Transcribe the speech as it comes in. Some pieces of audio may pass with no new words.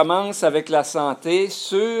On commence avec la santé.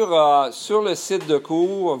 Sur le site de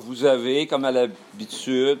cours, vous avez, comme à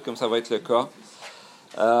l'habitude, comme ça va être le cas,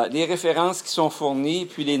 les références qui sont fournies,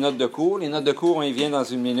 puis les notes de cours. Les notes de cours, on y vient dans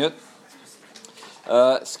une minute.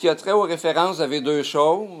 Ce qui a trait aux références, vous avez deux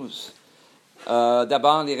choses.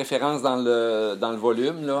 D'abord, les références dans le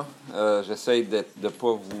volume. Là. J'essaie de ne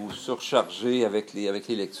pas vous surcharger avec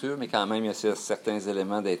les lectures, mais quand même, il y a certains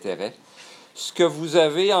éléments d'intérêt. Ce que vous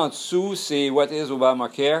avez en dessous, c'est What is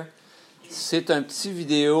Obamacare? C'est un petit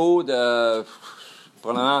vidéo de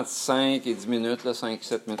probablement entre 5 et 10 minutes, 5-7 minutes,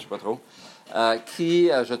 je ne sais pas trop, qui,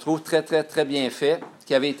 je trouve, très, très, très bien fait,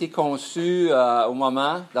 qui avait été conçu au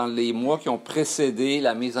moment, dans les mois qui ont précédé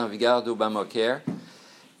la mise en vigueur d'Obamacare.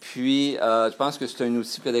 Puis, je pense que c'est un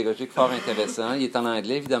outil pédagogique fort intéressant. Il est en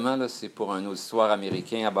anglais, évidemment, là, c'est pour un auditoire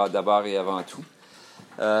américain d'abord et avant tout.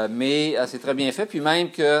 Mais c'est très bien fait, puis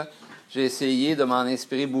même que j'ai essayé de m'en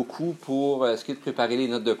inspirer beaucoup pour ce qui est de préparer les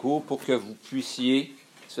notes de cours pour que vous puissiez,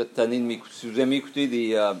 cette année de m'écouter, si vous aimez écouter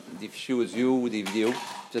des fichiers audio ou des vidéos,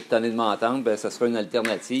 cette année de m'entendre, bien, ça sera une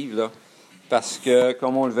alternative, là, parce que,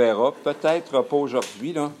 comme on le verra, peut-être pas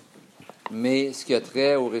aujourd'hui, là, mais ce qui a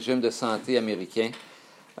trait au régime de santé américain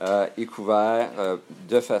est couvert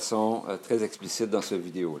de façon très explicite dans cette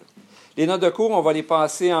vidéo-là. Les notes de cours, on va les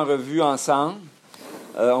passer en revue ensemble.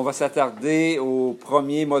 On va s'attarder au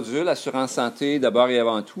premier module, assurance santé, d'abord et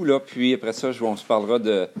avant tout, là, puis après ça, on se parlera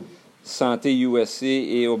de santé USA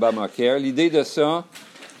et Obamacare. L'idée de ça,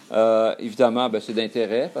 évidemment, c'est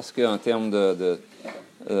d'intérêt, parce qu'en termes de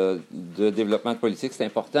développement de politique, c'est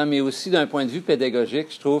important, mais aussi d'un point de vue pédagogique,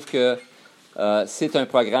 je trouve que c'est un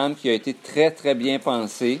programme qui a été très, très bien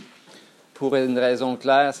pensé pour une raison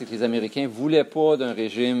claire, c'est que les Américains ne voulaient pas d'un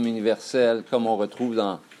régime universel comme on retrouve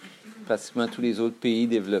dans pratiquement tous les autres pays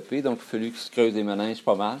développés, donc il a fallu qu'ils se creusent les méninges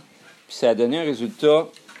pas mal. Puis ça a donné un résultat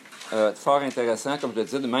fort intéressant, comme je le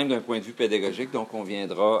disais, même d'un point de vue pédagogique, donc on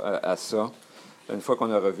viendra à ça une fois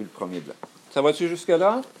qu'on aura vu le premier bloc. Ça va-tu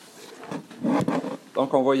jusque-là?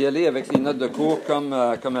 Donc on va y aller avec les notes de cours comme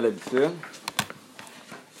à l'habitude.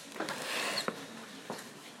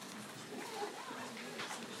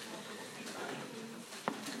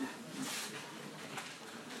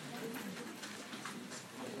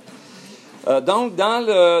 Donc, dans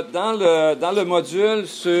le module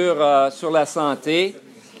sur la santé,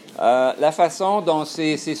 la façon dont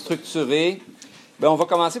c'est structuré, on va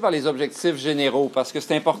commencer par les objectifs généraux, parce que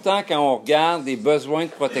c'est important quand on regarde des besoins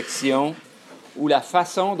de protection ou la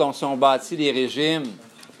façon dont sont bâtis les régimes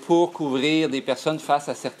pour couvrir des personnes face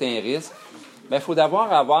à certains risques, il faut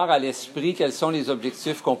d'abord avoir à l'esprit quels sont les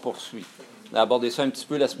objectifs qu'on poursuit. On a abordé ça un petit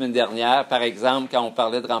peu la semaine dernière, par exemple, quand on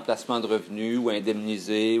parlait de remplacement de revenus ou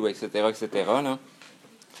indemnisé, ou etc., etc.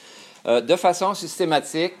 Là. De façon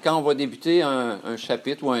systématique, quand on va débuter un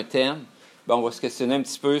chapitre ou un thème, on va se questionner un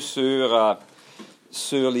petit peu sur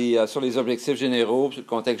les objectifs généraux, sur le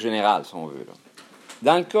contexte général, si on veut. Là.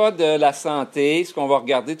 Dans le cas de la santé, ce qu'on va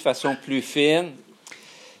regarder de façon plus fine,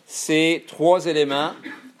 c'est 3 éléments.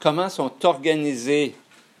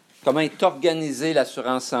 Comment est organisée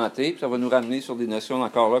l'assurance santé, puis ça va nous ramener sur des notions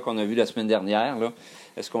encore là qu'on a vues la semaine dernière. Là.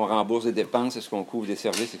 Est-ce qu'on rembourse des dépenses, est-ce qu'on couvre des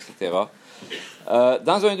services, etc.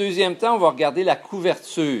 Dans un deuxième temps, on va regarder la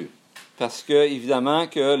couverture, parce que évidemment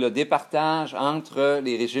que le départage entre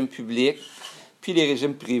les régimes publics puis les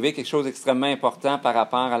régimes privés est quelque chose d'extrêmement important par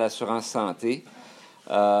rapport à l'assurance santé.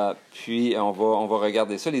 Puis on va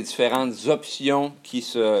regarder ça, les différentes options qui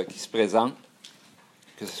se présentent,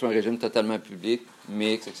 que ce soit un régime totalement public,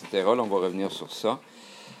 mix, etc. Là, on va revenir sur ça.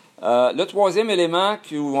 Le troisième élément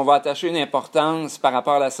où on va attacher une importance par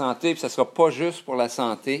rapport à la santé, puis ça ne sera pas juste pour la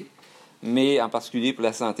santé, mais en particulier pour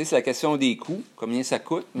la santé, c'est la question des coûts, combien ça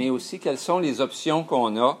coûte, mais aussi quelles sont les options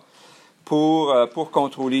qu'on a pour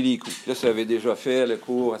contrôler les coûts. Là, si vous avez déjà fait le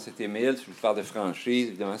cours à cet Émile, si je vous parle de franchise,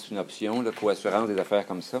 évidemment, c'est une option, le co-assurance, des affaires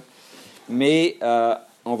comme ça. Mais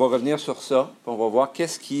on va revenir sur ça, puis on va voir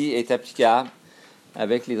qu'est-ce qui est applicable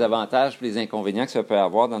avec les avantages et les inconvénients que ça peut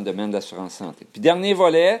avoir dans le domaine de l'assurance santé. Puis dernier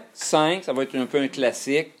volet, 5, ça va être un peu un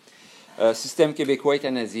classique, système québécois et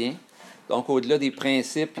canadien. Donc, au-delà des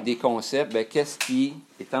principes et des concepts, qu'est-ce qui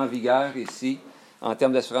est en vigueur ici en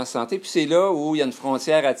termes d'assurance santé? Puis c'est là où il y a une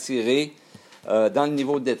frontière à tirer dans le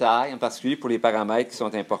niveau de détail, en particulier pour les paramètres qui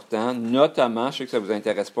sont importants, notamment, je sais que ça ne vous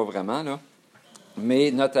intéresse pas vraiment, là,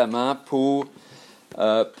 mais notamment pour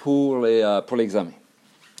l'examen.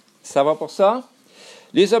 Ça va pour ça?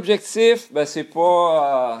 Les objectifs, c'est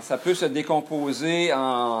pas, ça peut se décomposer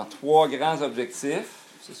en 3 grands objectifs.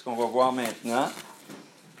 C'est ce qu'on va voir maintenant.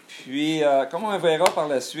 Puis, comme on verra par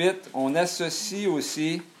la suite, on associe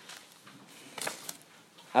aussi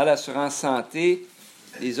à l'assurance santé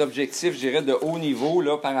les objectifs, je dirais, de haut niveau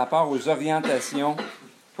là, par rapport aux orientations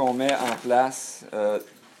qu'on met en place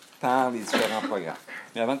par les différents programmes.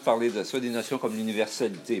 Mais avant de parler de ça, des notions comme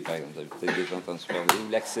l'universalité, par exemple, vous avez peut-être déjà entendu parler,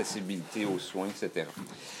 ou l'accessibilité aux soins, etc.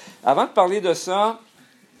 Avant de parler de ça,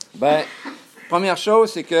 première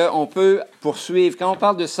chose, c'est qu'on peut poursuivre. Quand on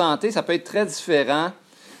parle de santé, ça peut être très différent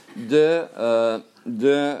de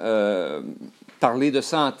parler de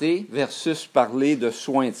santé versus parler de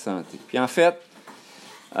soins de santé. Puis en fait,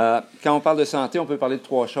 quand on parle de santé, on peut parler de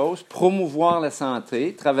trois choses. Promouvoir la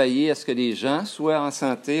santé, travailler à ce que les gens soient en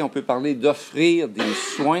santé. On peut parler d'offrir des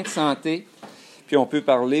soins de santé. Puis on peut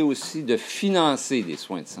parler aussi de financer des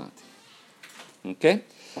soins de santé. OK?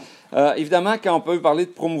 Évidemment, quand on peut parler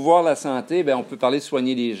de promouvoir la santé, bien, on peut parler de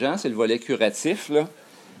soigner les gens. C'est le volet curatif, là.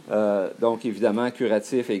 Donc, évidemment,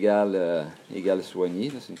 curatif égale soigner.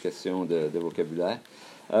 Là, c'est une question de vocabulaire.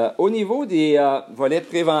 Au niveau des volets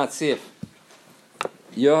préventifs,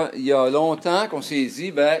 il y a longtemps qu'on s'est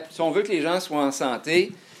dit, si on veut que les gens soient en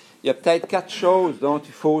santé, il y a peut-être 4 choses dont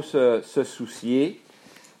il faut se soucier.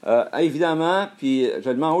 Évidemment, puis je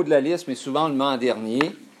le mets en haut de la liste, mais souvent on le met en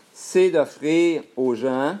dernier, c'est d'offrir aux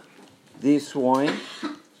gens des soins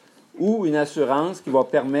ou une assurance qui va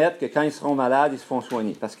permettre que quand ils seront malades, ils se font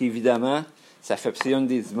soigner. Parce qu'évidemment, c'est une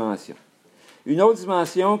des dimensions. Une autre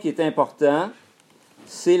dimension qui est importante,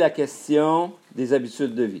 c'est la question des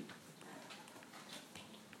habitudes de vie.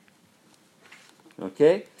 OK?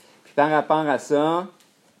 Puis par rapport à ça,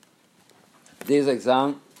 des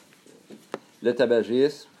exemples, le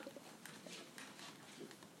tabagisme,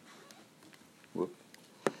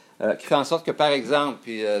 qui fait en sorte que, par exemple,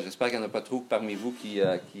 puis j'espère qu'il n'y en a pas trop parmi vous qui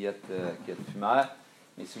êtes fumeurs,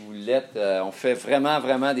 mais si vous l'êtes, on fait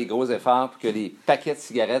vraiment des gros efforts pour que les paquets de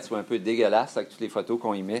cigarettes soient un peu dégueulasses avec toutes les photos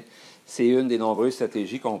qu'on y met. C'est une des nombreuses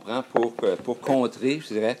stratégies qu'on prend pour contrer, je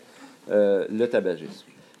dirais, le tabagisme.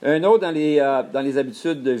 Un autre dans les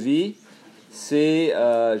habitudes de vie, c'est,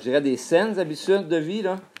 je dirais, des saines habitudes de vie,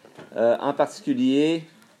 là, en particulier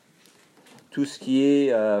tout ce qui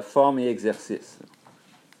est forme et exercice.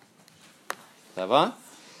 Ça va?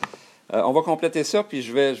 On va compléter ça, puis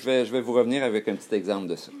je vais vous revenir avec un petit exemple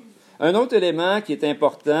de ça. Un autre élément qui est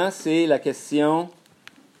important, c'est la question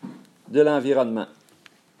de l'environnement.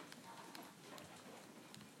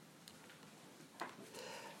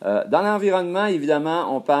 Dans l'environnement,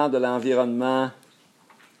 évidemment, on parle de l'environnement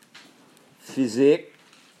physique.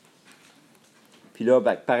 Puis là,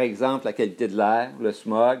 par exemple, la qualité de l'air, le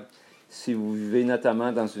smog. Si vous vivez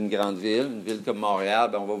notamment dans une grande ville, une ville comme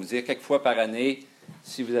Montréal, on va vous dire quelques fois par année,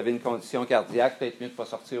 si vous avez une condition cardiaque, peut-être mieux de ne pas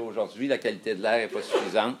sortir aujourd'hui, la qualité de l'air n'est pas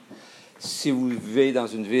suffisante. Si vous vivez dans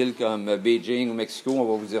une ville comme Beijing ou Mexico, on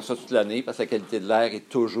va vous dire ça toute l'année, parce que la qualité de l'air est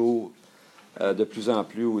toujours de plus en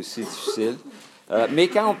plus aussi difficile. Mais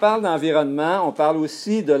quand on parle d'environnement, on parle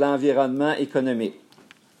aussi de l'environnement économique.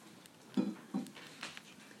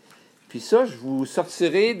 Puis ça, je vous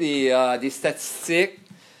sortirai des statistiques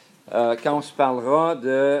quand on se parlera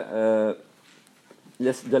de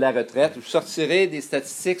la retraite. Je vous sortirai des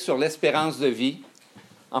statistiques sur l'espérance de vie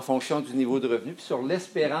en fonction du niveau de revenu, puis sur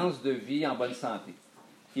l'espérance de vie en bonne santé,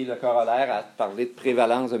 qui est le corollaire à parler de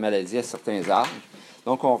prévalence de maladies à certains âges.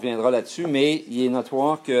 Donc, on reviendra là-dessus, mais il est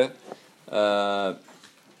notoire que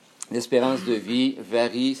l'espérance de vie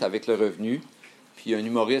varie avec le revenu. Puis il y a un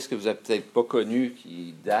humoriste que vous n'avez peut-être pas connu,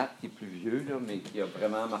 qui date, qui est plus vieux, là, mais qui a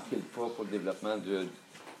vraiment marqué le pas pour le développement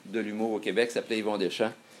de l'humour au Québec, qui s'appelait Yvon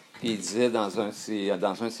Deschamps. Puis il disait dans un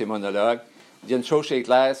de ses monologues, il y a une chose qui est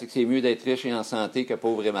claire, c'est que c'est mieux d'être riche et en santé que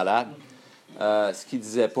pauvre et malade. Ce qu'il ne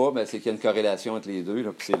disait pas, c'est qu'il y a une corrélation entre les deux,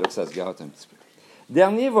 là, puis c'est là que ça se gâte un petit peu.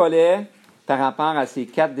 Dernier volet, par rapport à ces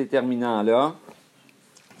 4 déterminants-là,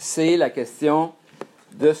 c'est la question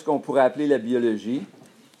de ce qu'on pourrait appeler la biologie.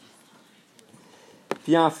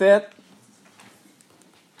 Puis en fait,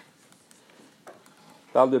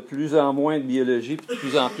 on parle de plus en moins de biologie, puis de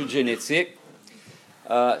plus en plus de génétique.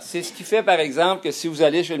 C'est ce qui fait, par exemple, que si vous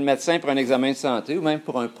allez chez le médecin pour un examen de santé ou même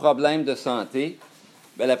pour un problème de santé,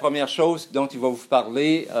 la première chose dont il va vous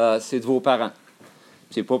parler, c'est de vos parents.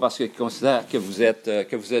 C'est pas parce qu'il considère que vous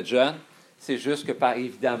êtes jeune, c'est juste que,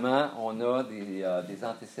 évidemment, on a des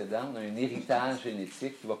antécédents, on a un héritage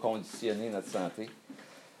génétique qui va conditionner notre santé.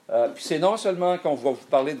 Puis c'est non seulement qu'on va vous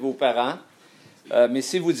parler de vos parents, mais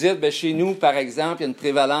si vous dites, chez nous, par exemple, il y a une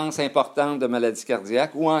prévalence importante de maladies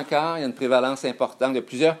cardiaques, ou encore, il y a une prévalence importante de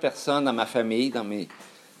plusieurs personnes dans ma famille, dans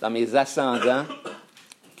mes ascendants,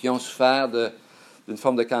 qui ont souffert d'une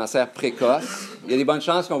forme de cancer précoce, il y a des bonnes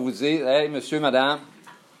chances qu'on vous dise, « Hey, monsieur, madame,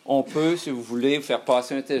 on peut, si vous voulez, vous faire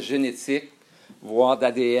passer un test génétique, voir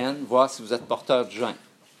d'ADN, voir si vous êtes porteur du gène. »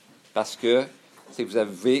 Parce que c'est que vous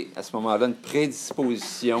avez à ce moment-là une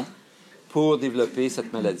prédisposition pour développer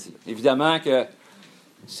cette maladie. Évidemment que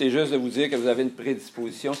c'est juste de vous dire que vous avez une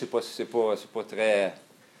prédisposition, c'est pas très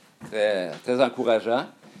encourageant.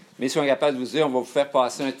 Mais si on est capable de vous dire, on va vous faire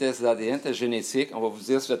passer un test d'ADN, test génétique, on va vous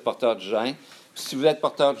dire si vous êtes porteur du gène. Puis si vous êtes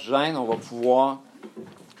porteur du gène, on va pouvoir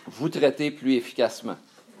vous traiter plus efficacement.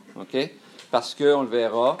 OK? Parce qu'on le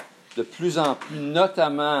verra, de plus en plus,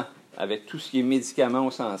 notamment avec tout ce qui est médicaments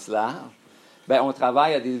au sens large, bien, on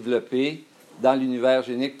travaille à développer dans l'univers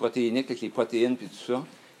génique, protéinique, avec les protéines et tout ça,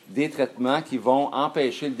 des traitements qui vont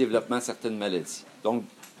empêcher le développement de certaines maladies. Donc,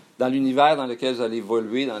 dans l'univers dans lequel vous allez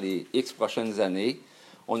évoluer dans les X prochaines années,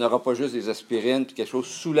 on n'aura pas juste des aspirines puis quelque chose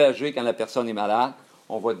soulagé quand la personne est malade.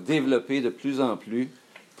 On va développer de plus en plus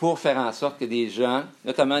pour faire en sorte que des gens,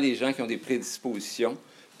 notamment des gens qui ont des prédispositions,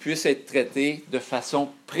 puissent être traités de façon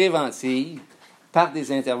préventive par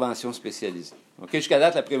des interventions spécialisées. Okay? Jusqu'à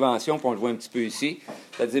date, la prévention, puis on le voit un petit peu ici,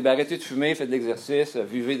 c'est-à-dire arrêtez de fumer, faites de l'exercice,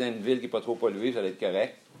 vivez dans une ville qui n'est pas trop polluée, vous allez être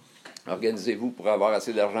correct. Organisez-vous pour avoir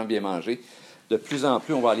assez d'argent bien mangé. De plus en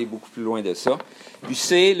plus, on va aller beaucoup plus loin de ça. Puis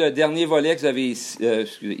c'est le dernier volet que vous avez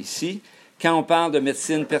ici. Quand on parle de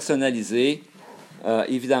médecine personnalisée,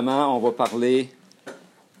 évidemment, on va parler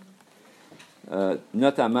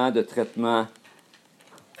notamment de traitements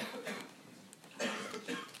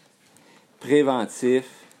préventifs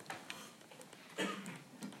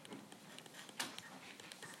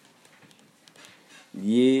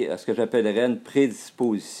liés à ce que j'appellerais une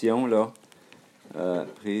prédisposition, là.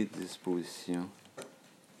 Prédisposition.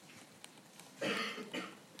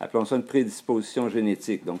 Appelons ça une prédisposition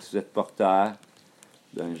génétique. Donc, si vous êtes porteur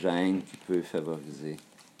d'un gène qui peut favoriser.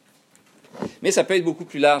 Mais ça peut être beaucoup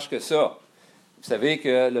plus large que ça. Vous savez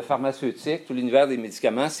que le pharmaceutique, tout l'univers des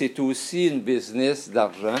médicaments, c'est aussi une business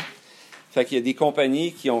d'argent. Fait qu'il y a des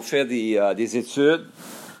compagnies qui ont fait des études,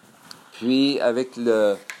 puis avec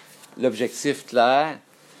l'objectif clair,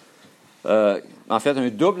 en fait, un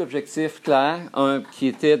double objectif clair, un qui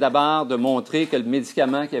était d'abord de montrer que le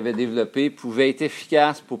médicament qu'ils avaient développé pouvait être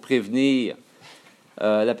efficace pour prévenir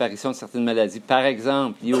l'apparition de certaines maladies. Par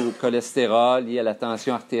exemple, liées au cholestérol, liées à la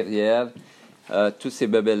tension artérielle, tous ces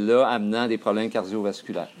bebelles-là amenant des problèmes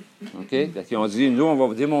cardiovasculaires. OK? Ils ont dit, nous, on va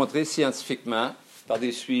vous démontrer scientifiquement, par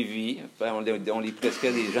des suivis, on les prescrit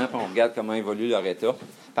à des gens, puis on regarde comment évolue leur état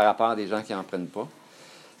par rapport à des gens qui n'en prennent pas.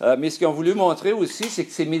 Mais ce qu'ils ont voulu montrer aussi, c'est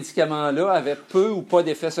que ces médicaments-là avaient peu ou pas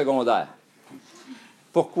d'effets secondaires.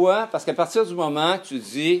 Pourquoi? Parce qu'à partir du moment que tu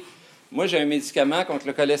dis, moi j'ai un médicament contre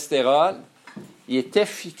le cholestérol, il est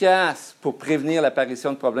efficace pour prévenir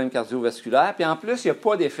l'apparition de problèmes cardiovasculaires, puis en plus, il n'y a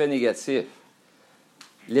pas d'effet négatif.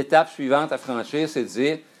 L'étape suivante à franchir, c'est de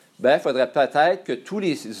dire, il faudrait peut-être que tous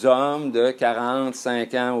les hommes de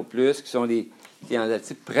 45 ans ou plus qui sont qui en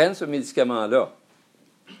type prennent ce médicament-là.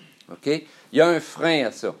 OK? Il y a un frein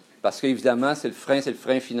à ça, parce qu'évidemment, c'est le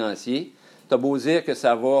frein financier. Tu as beau dire que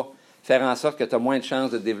ça va faire en sorte que tu as moins de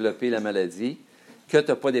chances de développer la maladie, que tu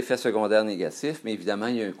n'as pas d'effet secondaire négatif, mais évidemment,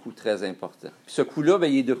 il y a un coût très important. Puis ce coût-là,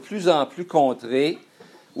 il est de plus en plus contré,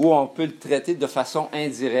 où on peut le traiter de façon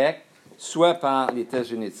indirecte, soit par les tests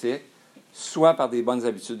génétiques, soit par des bonnes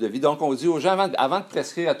habitudes de vie. Donc, on dit aux gens, avant de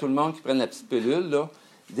prescrire à tout le monde qui prennent la petite pilule, là,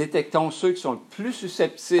 détectons ceux qui sont le plus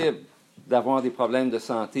susceptibles d'avoir des problèmes de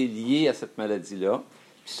santé liés à cette maladie-là.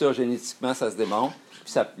 Puis ça, génétiquement, ça se démontre.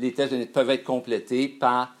 Puis les tests génétiques peuvent être complétés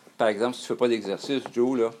par exemple, si tu ne fais pas d'exercice,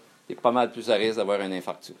 Joe, là, tu es pas mal plus à risque d'avoir un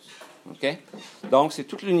infarctus. OK? Donc, c'est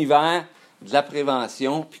tout l'univers de la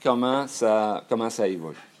prévention, puis comment ça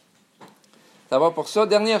évolue. Ça va pour ça.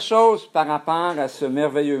 Dernière chose par rapport à ce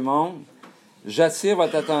merveilleux monde, j'attire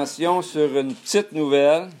votre attention sur une petite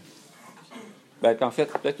nouvelle, en fait,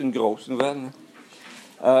 peut-être une grosse nouvelle,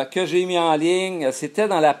 que j'ai mis en ligne. C'était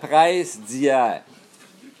dans la presse d'hier.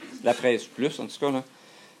 La presse plus, en tout cas, là.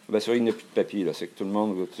 C'est vrai, il n'y a plus de papier, là. C'est que tout le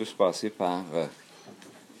monde va tous passer par...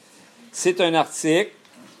 C'est un article,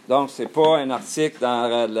 donc c'est pas un article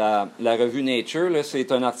dans la revue Nature, là,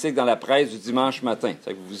 c'est un article dans la presse du dimanche matin.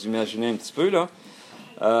 C'est que vous imaginez un petit peu, là.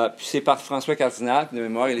 Puis c'est par François Cardinal, de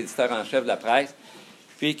mémoire, il est l'éditeur en chef de la presse,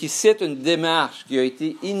 puis qui cite une démarche qui a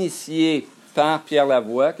été initiée par Pierre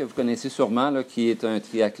Lavoie, que vous connaissez sûrement, là, qui est un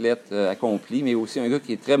triathlète accompli, mais aussi un gars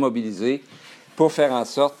qui est très mobilisé pour faire en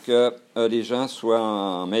sorte que les gens soient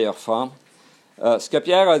en meilleure forme. Ce que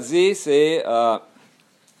Pierre a dit, c'est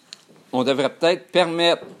on devrait peut-être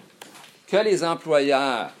permettre que les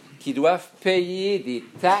employeurs qui doivent payer des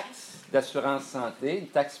taxes d'assurance santé, une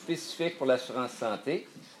taxe spécifique pour l'assurance santé,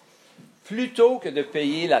 plutôt que de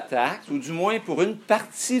payer la taxe, ou du moins pour une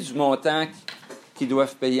partie du montant qu'ils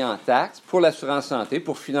doivent payer en taxes pour l'assurance santé,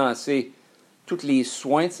 pour financer tous les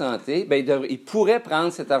soins de santé, ils pourraient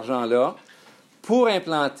prendre cet argent-là pour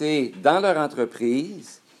implanter dans leur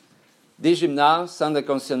entreprise des gymnases, centres de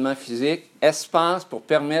conditionnement physique, espaces pour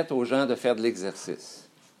permettre aux gens de faire de l'exercice.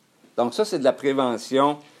 Donc ça, c'est de la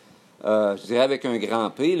prévention, je dirais avec un grand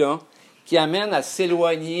P, là, qui amène à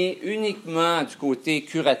s'éloigner uniquement du côté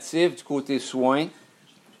curatif, du côté soin,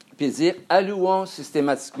 puis dire allouons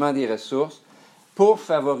systématiquement des ressources pour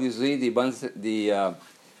favoriser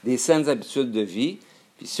des saines habitudes de vie.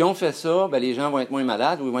 Puis si on fait ça, bien, les gens vont être moins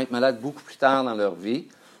malades ou ils vont être malades beaucoup plus tard dans leur vie.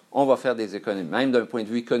 On va faire des économies. Même d'un point de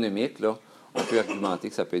vue économique, là, on peut argumenter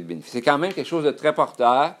que ça peut être bénéfique. C'est quand même quelque chose de très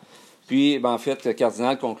porteur. Puis, ben, en fait, le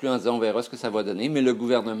cardinal conclut en disant on verra ce que ça va donner, mais le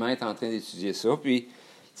gouvernement est en train d'étudier ça. Puis, tu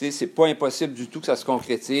sais, c'est pas impossible du tout que ça se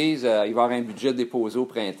concrétise. Il va y avoir un budget déposé au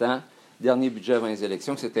printemps, dernier budget avant les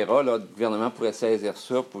élections, etc. Là, le gouvernement pourrait saisir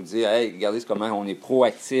ça pour dire hey, regardez comment on est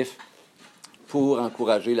proactif pour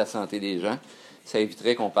encourager la santé des gens. Ça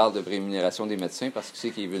éviterait qu'on parle de rémunération des médecins parce que c'est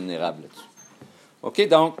qui est vulnérable là-dessus. OK,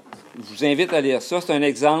 donc, je vous invite à lire ça. C'est un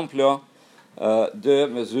exemple là, de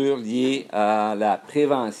mesures liées à la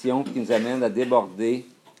prévention qui nous amène à déborder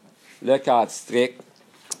le cadre strict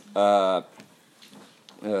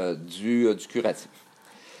du curatif.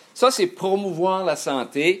 Ça, c'est promouvoir la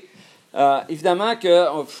santé. Évidemment que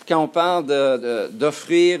quand on parle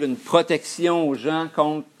d'offrir une protection aux gens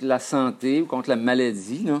contre la santé ou contre la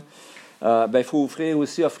maladie, là, il faut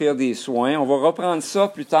offrir des soins. On va reprendre ça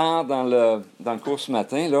plus tard dans le cours ce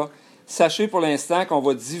matin, là. Sachez pour l'instant qu'on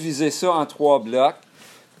va diviser ça en 3 blocs,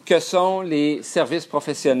 que sont les services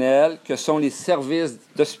professionnels, que sont les services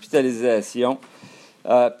d'hospitalisation,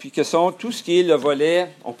 puis que sont tout ce qui est le volet,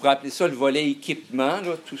 on pourrait appeler ça le volet équipement,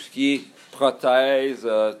 là, tout ce qui est prothèse,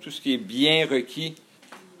 tout ce qui est bien requis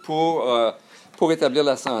pour établir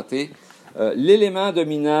la santé. L'élément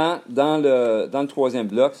dominant dans le 3e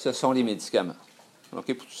bloc, ce sont les médicaments.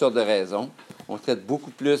 Okay, pour toutes sortes de raisons. On traite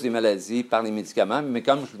beaucoup plus des maladies par les médicaments, mais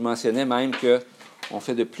comme je vous mentionnais même qu'on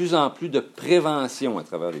fait de plus en plus de prévention à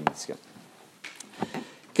travers les médicaments.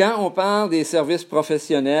 Quand on parle des services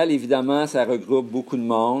professionnels, évidemment, ça regroupe beaucoup de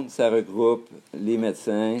monde. Ça regroupe les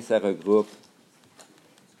médecins, ça regroupe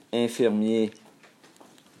infirmiers,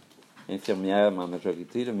 infirmières en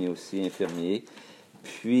majorité, là, mais aussi infirmiers.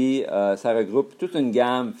 Puis, ça regroupe toute une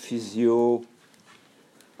gamme physio,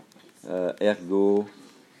 ergo,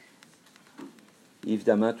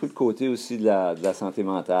 évidemment, tout le côté aussi de la santé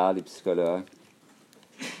mentale, les psychologues.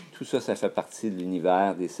 Tout ça, ça fait partie de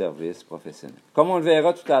l'univers des services professionnels. Comme on le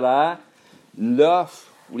verra tout à l'heure, l'offre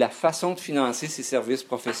ou la façon de financer ces services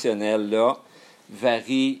professionnels-là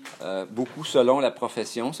varie beaucoup selon la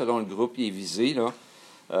profession, selon le groupe qui est visé,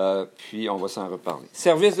 là. Puis, on va s'en reparler.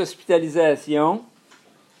 Services d'hospitalisation.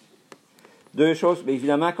 2 choses. Bien,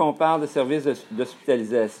 évidemment, quand on parle de services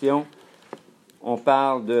d'hospitalisation, on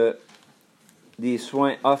parle des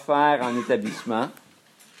soins offerts en établissement.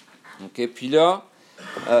 OK? Puis là,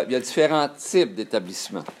 il y a différents types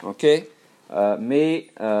d'établissements. OK? Mais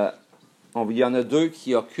il y en a 2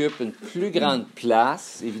 qui occupent une plus grande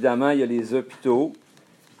place. Évidemment, il y a les hôpitaux.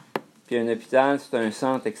 Puis un hôpital, c'est un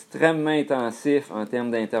centre extrêmement intensif en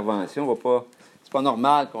termes d'intervention. C'est pas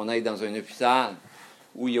normal qu'on aille dans un hôpital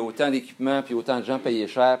où il y a autant d'équipements puis autant de gens payés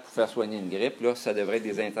cher pour faire soigner une grippe. Là, ça devrait être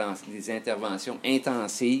des interventions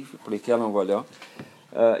intensives pour lesquelles on va là.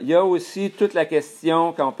 Il y a aussi toute la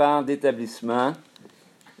question, quand on parle d'établissement,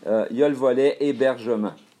 il y a le volet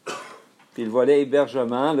hébergement. Puis le volet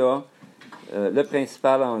hébergement, là, le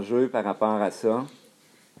principal enjeu par rapport à ça,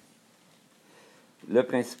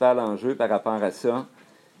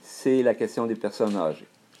 c'est la question des personnes âgées.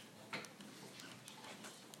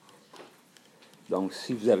 Donc,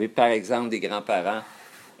 si vous avez, par exemple, des grands-parents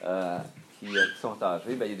qui sont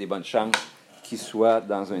âgés, bien, il y a des bonnes chances qu'ils soient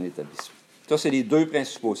dans un établissement. Ça, c'est les 2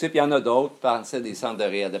 principaux types. Il y en a d'autres, pensez des centres de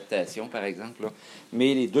réadaptation, par exemple. Là.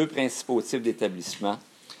 Mais les 2 principaux types d'établissements,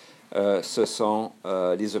 ce sont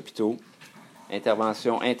les hôpitaux,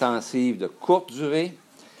 intervention intensive de courte durée,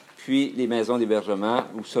 puis les maisons d'hébergement,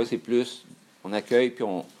 où ça, c'est plus, on accueille, puis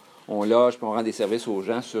on loge, puis on rend des services aux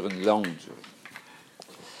gens sur une longue durée.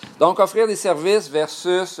 Donc, offrir des services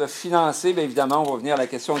versus financer, bien évidemment, on va venir à la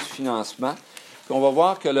question du financement. Puis on va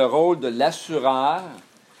voir que le rôle de l'assureur,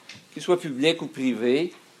 qu'il soit public ou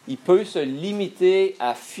privé, il peut se limiter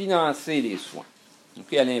à financer les soins.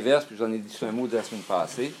 Okay, à l'inverse, puis j'en ai dit un mot de la semaine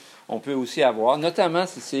passée, on peut aussi avoir, notamment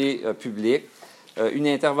si c'est public, une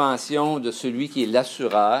intervention de celui qui est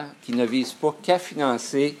l'assureur, qui ne vise pas qu'à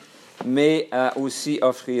financer, mais à aussi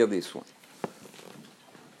offrir des soins.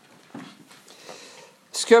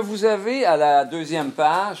 Ce que vous avez à la 2e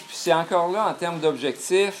page, puis c'est encore là en termes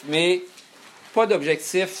d'objectifs, mais pas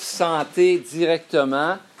d'objectifs santé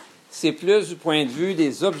directement, c'est plus du point de vue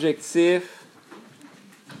des objectifs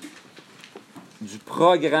du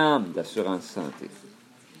programme d'assurance santé.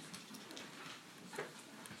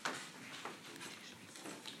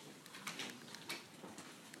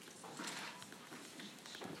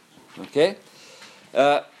 OK?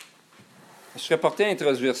 Je serais porté à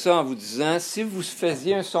introduire ça en vous disant, si vous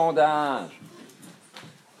faisiez un sondage,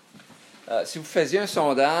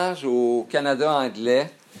 au Canada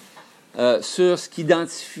anglais sur ce qui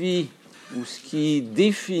identifie ou ce qui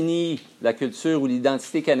définit la culture ou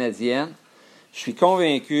l'identité canadienne, je suis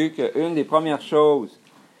convaincu qu'une des premières choses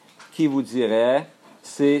qu'il vous dirait,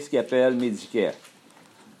 c'est ce qu'il appelle Medicare.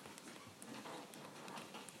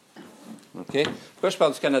 OK? Pourquoi je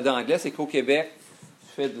parle du Canada anglais? C'est qu'au Québec,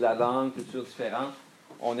 du fait de la langue, culture différente,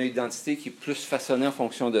 on a une identité qui est plus façonnée en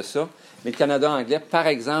fonction de ça. Mais le Canada anglais, par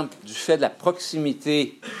exemple, du fait de la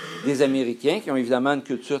proximité des Américains, qui ont évidemment une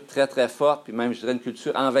culture très, très forte, puis même, je dirais, une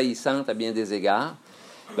culture envahissante à bien des égards,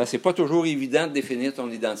 bien, c'est pas toujours évident de définir ton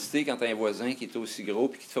identité quand tu as un voisin qui est aussi gros,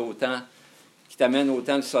 puis qui te fait autant, qui t'amène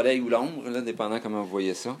autant le soleil ou l'ombre, là, dépendant comment vous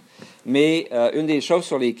voyez ça. Mais une des choses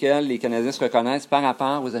sur lesquelles les Canadiens se reconnaissent par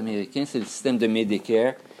rapport aux Américains, c'est le système de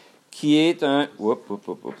Medicare, qui est un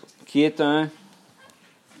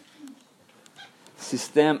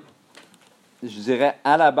système, je dirais,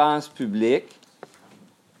 à la base publique,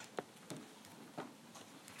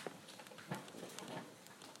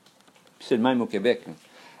 puis c'est le même au Québec, là.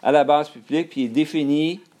 À la base publique, puis il est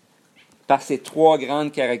défini par ces trois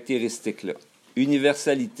grandes caractéristiques-là.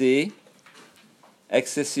 Universalité,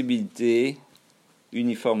 accessibilité,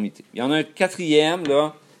 uniformité. Il y en a un quatrième,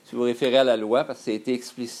 là, si vous référez à la loi, parce que ça a été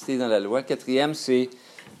explicité dans la loi. Le quatrième, c'est,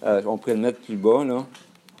 on pourrait le mettre plus bas, là,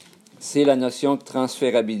 c'est la notion de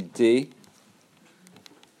transférabilité.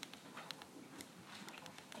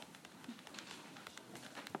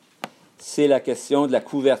 C'est la question de la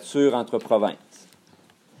couverture entre provinces.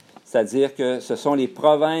 C'est-à-dire que ce sont les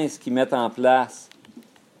provinces qui mettent en place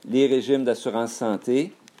les régimes d'assurance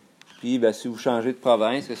santé. Puis, bien, si vous changez de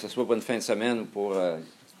province, que ce soit pour une fin de semaine ou pour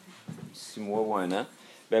 6 mois ou 1 an,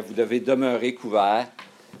 bien, vous devez demeurer couvert,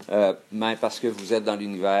 même parce que vous êtes dans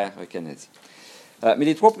l'univers canadien. Mais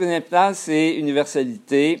les trois principales, c'est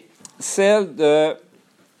universalité. Celle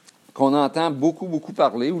qu'on entend beaucoup, beaucoup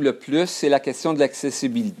parler, ou le plus, c'est la question de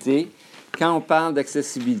l'accessibilité. Quand on parle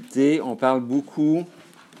d'accessibilité, on parle beaucoup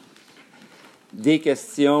des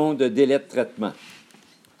questions de délai de traitement.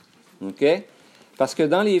 OK? Parce que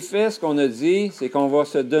dans les faits, ce qu'on a dit, c'est qu'on va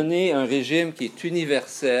se donner un régime qui est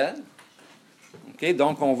universel. OK?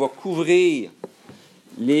 Donc, on va couvrir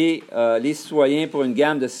les citoyens pour une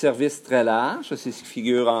gamme de services très large. Ça, c'est ce qui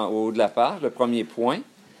figure en haut de la page, le premier point.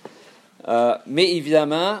 Mais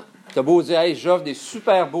évidemment, tu as beau dire, hey, j'offre des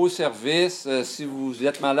super beaux services. Si vous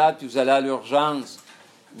êtes malade et vous allez à l'urgence,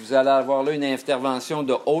 vous allez avoir là une intervention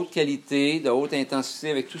de haute qualité, de haute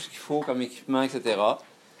intensité, avec tout ce qu'il faut comme équipement, etc.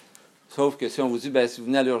 Sauf que si on vous dit, bien, si vous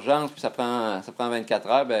venez à l'urgence, puis ça prend 24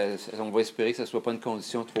 heures, bien, on va espérer que ce ne soit pas une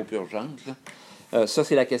condition trop urgente, là. Ça,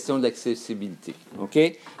 c'est la question de l'accessibilité. OK?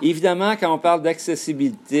 Évidemment, quand on parle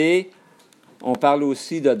d'accessibilité, on parle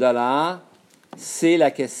aussi de dollars. C'est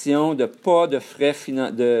la question de pas de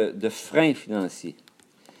freins financiers.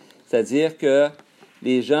 C'est-à-dire que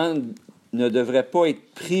les gens ne devraient pas être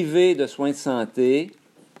privés de soins de santé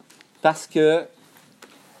parce qu'ils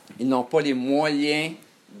n'ont pas les moyens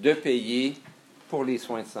de payer pour les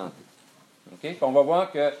soins de santé. OK? On va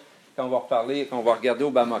voir que, quand on va regarder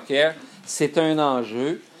Obamacare, c'est un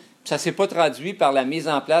enjeu. Ça ne s'est pas traduit par la mise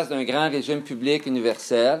en place d'un grand régime public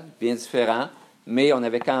universel, bien différent, mais on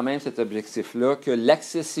avait quand même cet objectif-là, que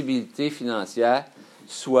l'accessibilité financière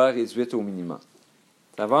soit réduite au minimum.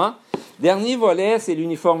 Ça va? Dernier volet, c'est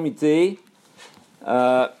l'uniformité.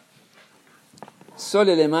 Ça,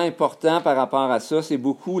 l'élément important par rapport à ça, c'est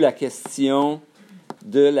beaucoup la question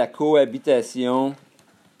de la cohabitation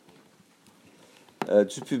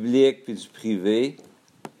du public puis du privé.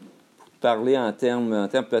 Pour parler en termes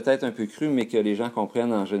peut-être un peu crus, mais que les gens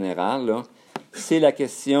comprennent en général, là, c'est la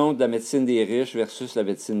question de la médecine des riches versus la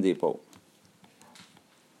médecine des pauvres.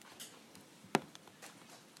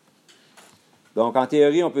 Donc, en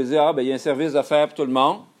théorie, on peut dire, il y a un service offert pour tout le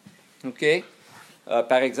monde. OK?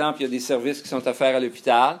 Par exemple, il y a des services qui sont offerts à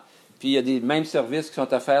l'hôpital, puis il y a des mêmes services qui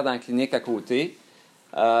sont offerts dans la clinique à côté.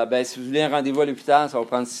 Si vous voulez un rendez-vous à l'hôpital, ça va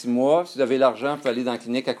prendre 6 mois. Si vous avez l'argent, vous pouvez aller dans la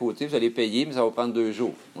clinique à côté, vous allez payer, mais ça va prendre 2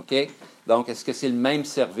 jours. OK? Donc, est-ce que c'est le même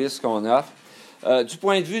service qu'on offre? Du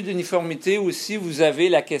point de vue d'uniformité aussi, vous avez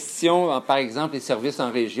la question, par exemple, les services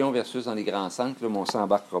en région versus dans les grands centres, là, mais on ne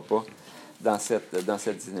s'embarquera pas dans cette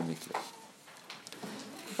dynamique-là.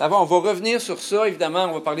 D'abord, on va revenir sur ça. Évidemment,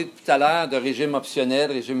 on va parler tout à l'heure de régime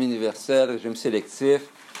optionnel, régime universel, régime sélectif.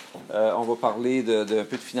 On va parler d'un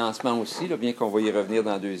peu de financement aussi, là, bien qu'on va y revenir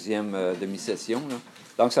dans la deuxième demi-session. Là.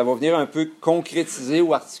 Donc, ça va venir un peu concrétiser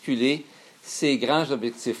ou articuler ces grands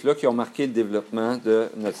objectifs-là qui ont marqué le développement de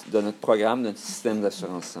notre programme, de notre système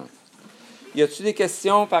d'assurance santé. Y a-t-il des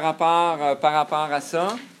questions par rapport à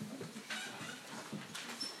ça?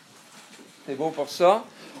 C'est beau pour ça.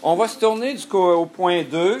 On va se tourner au point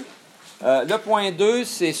 2. Le point 2,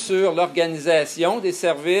 c'est sur l'organisation des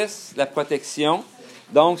services, la protection.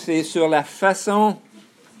 Donc, c'est sur la façon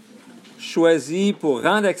choisie pour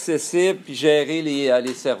rendre accessible puis gérer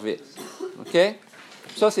les services. OK?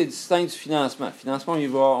 Ça, c'est distinct du financement. Le financement,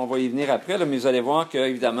 on va y venir après, là, mais vous allez voir que,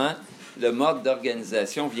 évidemment, le mode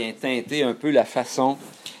d'organisation vient teinter un peu la façon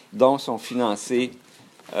dont sont financés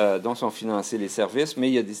les services, mais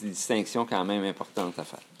il y a des distinctions quand même importantes à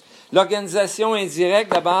faire. L'organisation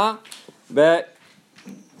indirecte, d'abord,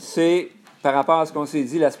 c'est, par rapport à ce qu'on s'est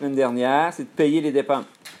dit la semaine dernière, c'est de payer les dépenses.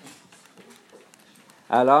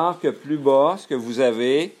 Alors que plus bas, ce que vous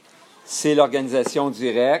avez, c'est l'organisation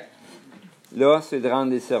directe. Là, c'est de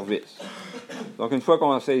rendre des services. Donc, une fois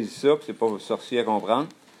qu'on a saisi ça, puis c'est pas sorcier à comprendre,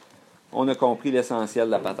 on a compris l'essentiel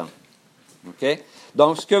de la patente. OK?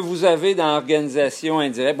 Donc, ce que vous avez dans l'organisation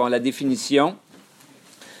indirecte, la définition,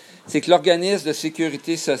 c'est que l'organisme de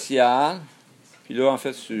sécurité sociale, puis là, en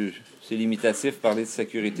fait, c'est limitatif de parler de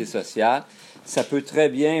sécurité sociale, ça peut très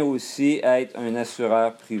bien aussi être un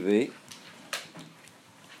assureur privé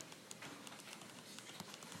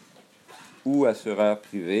ou assureur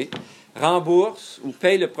privé, rembourse ou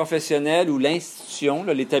paye le professionnel ou l'institution,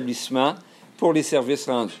 là, l'établissement, pour les services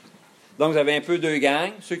rendus. Donc, vous avez un peu deux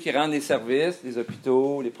gangs, ceux qui rendent les services, les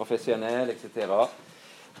hôpitaux, les professionnels, etc.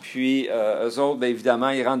 Puis, eux autres, évidemment,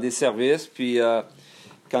 ils rendent des services. Puis,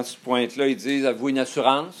 quand tu te pointes là, ils disent « Avez-vous une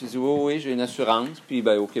assurance? » Ils disent « Oui, j'ai une assurance. » Puis,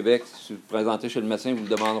 au Québec, si vous vous présentez chez le médecin, ils ne vous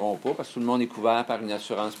le demanderont pas parce que tout le monde est couvert par une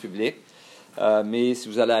assurance publique. Mais si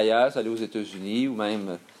vous allez ailleurs, vous allez aux États-Unis ou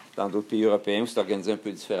même dans d'autres pays européens où c'est organisé un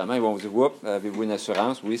peu différemment, ils vont vous dire « Oups, avez-vous une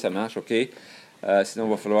assurance? » Oui, ça marche, OK. Sinon, il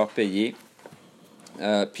va falloir payer.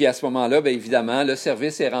 Puis à ce moment-là, évidemment, le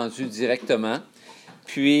service est rendu directement.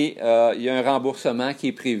 Puis, il y a un remboursement qui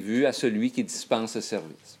est prévu à celui qui dispense le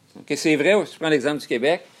service. Okay? C'est vrai, si je prends l'exemple du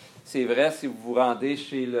Québec, c'est vrai si vous vous rendez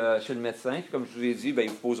chez le médecin. Puis comme je vous ai dit, ils ne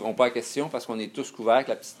vous poseront pas la question parce qu'on est tous couverts avec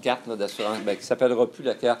la petite carte là, d'assurance qui ne s'appellera plus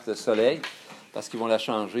la carte Soleil parce qu'ils vont la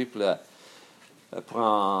changer pour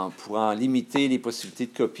en limiter les possibilités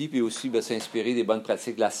de copie, puis aussi s'inspirer des bonnes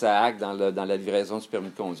pratiques de la SAAC dans la livraison du permis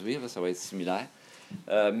de conduire. Là, ça va être similaire.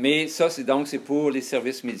 Mais ça, c'est pour les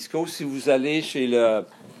services médicaux. Si vous allez chez le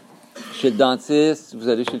dentiste, si vous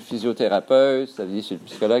allez chez le physiothérapeute, si vous allez chez le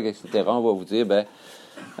psychologue, etc., on va vous dire,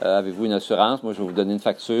 avez-vous une assurance? Moi, je vais vous donner une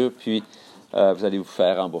facture, puis vous allez vous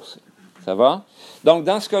faire rembourser. Ça va? Donc,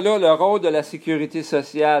 dans ce cas-là, le rôle de la sécurité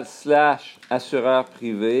sociale / assureur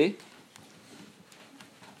privé,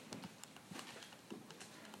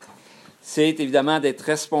 c'est évidemment d'être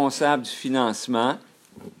responsable du financement.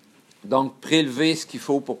 Donc, prélever ce qu'il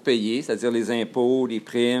faut pour payer, c'est-à-dire les impôts, les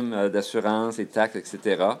primes d'assurance, les taxes,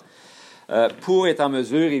 etc., pour être en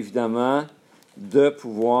mesure, évidemment, de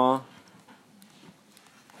pouvoir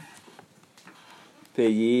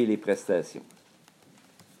payer les prestations.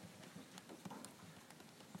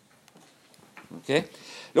 OK?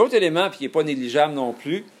 L'autre élément, puis qui n'est pas négligeable non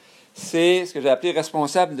plus, c'est ce que j'ai appelé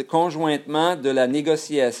responsable conjointement de la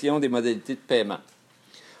négociation des modalités de paiement.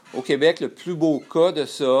 Au Québec, le plus beau cas de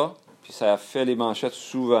ça, puis ça a fait les manchettes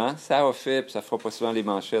souvent, ça a fait, puis ça fera possiblement les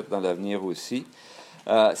manchettes dans l'avenir aussi,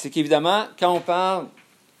 c'est qu'évidemment, quand on parle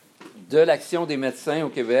de l'action des médecins au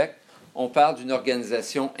Québec, on parle d'une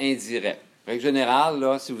organisation indirecte. En règle générale,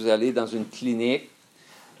 là, si vous allez dans une clinique,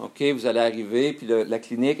 OK, vous allez arriver, puis la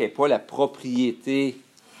clinique n'est pas la propriété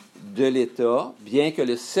de l'État, bien que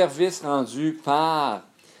le service rendu par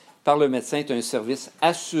le médecin est un service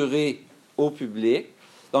assuré au public.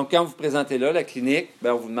 Donc, quand vous présentez là, la clinique,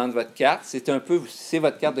 on vous demande votre carte. C'est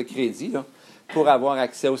votre carte de crédit là, pour avoir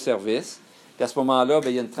accès au service. Puis à ce moment-là,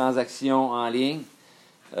 il y a une transaction en ligne.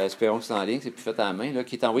 Espérons que c'est en ligne, c'est plus fait à la main, là,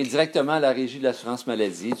 qui est envoyée directement à la Régie de l'assurance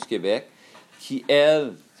maladie du Québec, qui,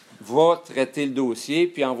 elle, va traiter le dossier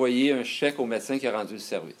puis envoyer un chèque au médecin qui a rendu le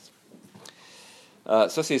service.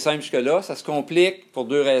 Ça, c'est simple jusque-là. Ça se complique pour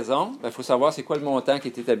deux raisons. Il faut savoir c'est quoi le montant qui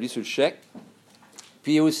est établi sur le chèque.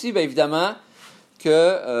 Puis aussi, évidemment,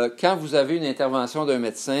 que quand vous avez une intervention d'un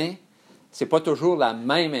médecin, ce n'est pas toujours la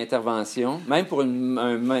même intervention. Même pour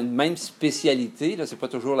une même spécialité, ce n'est pas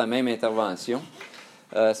toujours la même intervention.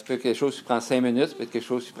 Ça peut être quelque chose qui prend 5 minutes, ça peut être quelque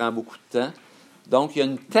chose qui prend beaucoup de temps. Donc, il y a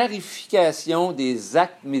une tarification des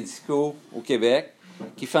actes médicaux au Québec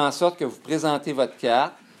qui fait en sorte que vous présentez votre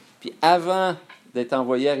carte, puis avant d'être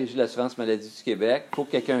envoyé à la Régie de l'assurance maladie du Québec. Il faut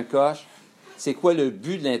que quelqu'un coche c'est quoi le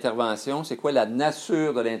but de l'intervention, c'est quoi la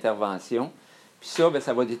nature de l'intervention. Puis ça, bien,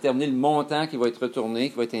 ça va déterminer le montant qui va être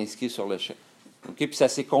retourné, qui va être inscrit sur le chèque. Okay? Puis ça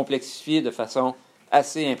s'est complexifié de façon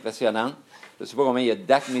assez impressionnante. Je ne sais pas combien il y a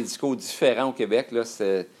d'actes médicaux différents au Québec. Là,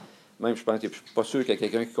 même, je pense que je ne suis pas sûr qu'il y a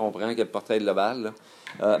quelqu'un qui comprend quel portail global,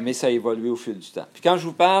 là. Mais ça a évolué au fil du temps. Puis quand je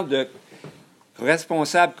vous parle de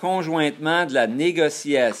responsable conjointement de la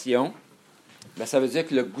négociation, bien, ça veut dire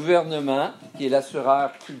que le gouvernement, qui est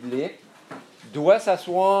l'assureur public, doit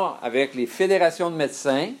s'asseoir avec les fédérations de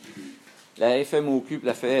médecins, la FMOQ,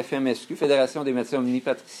 la FMSQ, Fédération des médecins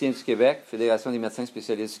omnipatriciens du Québec, Fédération des médecins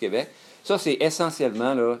spécialistes du Québec. Ça, c'est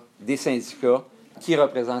essentiellement là, des syndicats qui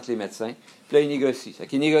représentent les médecins. Puis là, ils négocient.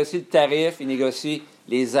 Ils négocient le tarif, ils négocient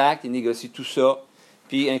les actes, ils négocient tout ça.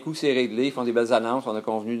 Puis, un coup, c'est réglé, ils font des belles annonces. On a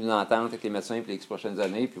convenu d'une entente avec les médecins pour les 10 prochaines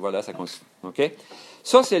années, puis voilà, ça continue. OK?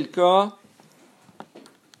 Ça, c'est le cas.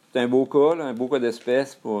 C'est un beau cas, là, un beau cas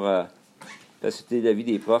d'espèce pour faciliter la vie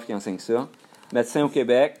des profs qui enseignent ça. Médecins au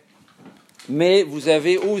Québec. Mais vous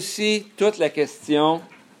avez aussi toute la question,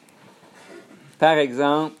 par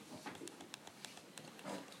exemple,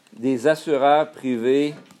 des assureurs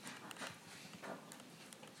privés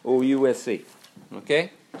au USA. OK?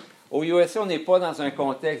 Au USA, on n'est pas dans un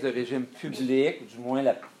contexte de régime public, du moins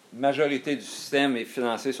la majorité du système est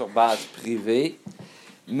financé sur base privée,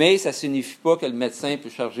 mais ça ne signifie pas que le médecin peut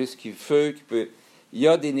charger ce qu'il veut, Il y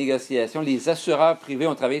a des négociations. Les assureurs privés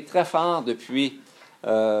ont travaillé très fort depuis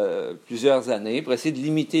plusieurs années pour essayer de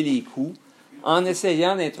limiter les coûts en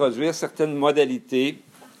essayant d'introduire certaines modalités,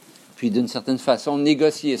 puis d'une certaine façon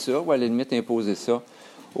négocier ça, ou à la limite imposer ça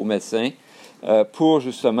aux médecins, pour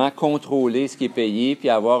justement contrôler ce qui est payé puis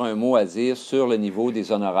avoir un mot à dire sur le niveau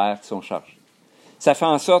des honoraires qui sont chargés. Ça fait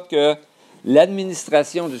en sorte que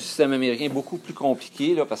l'administration du système américain est beaucoup plus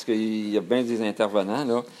compliquée, là, parce qu'il y a bien des intervenants,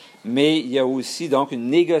 là, mais il y a aussi donc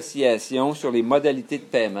une négociation sur les modalités de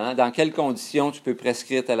paiement, dans quelles conditions tu peux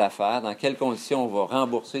prescrire telle affaire, dans quelles conditions on va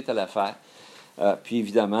rembourser telle affaire. Puis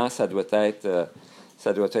évidemment, ça doit être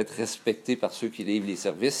respecté par ceux qui livrent les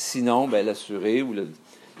services. Sinon, bien, l'assuré ou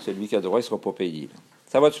celui qui a droit ne sera pas payé. Là.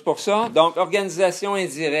 Ça va-tu pour ça? Donc, organisation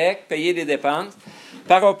indirecte, payer des dépenses.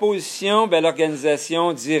 Par opposition, bien,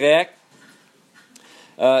 l'organisation directe,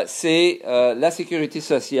 c'est la sécurité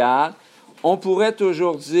sociale. On pourrait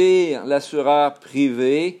toujours dire l'assureur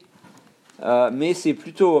privé, mais c'est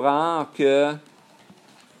plutôt rare que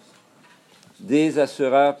des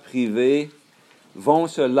assureurs privés vont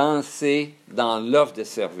se lancer dans l'offre de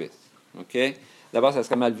service. OK? D'abord, ça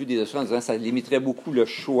serait mal vu des assureurs en disant que ça limiterait beaucoup le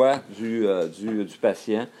choix du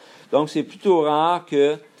patient. Donc, c'est plutôt rare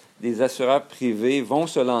que des assureurs privés vont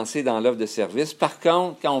se lancer dans l'offre de service. Par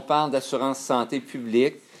contre, quand on parle d'assurance santé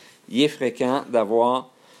publique, il est fréquent d'avoir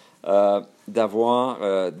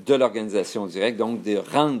de l'organisation directe, donc de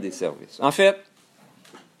rendre des services. En fait,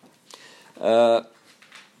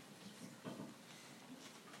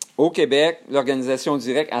 au Québec, l'organisation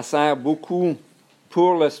directe, elle sert beaucoup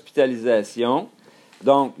pour l'hospitalisation.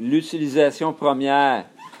 Donc, l'utilisation première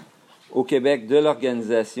au Québec de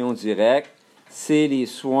l'organisation directe, c'est les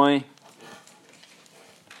soins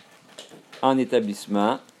en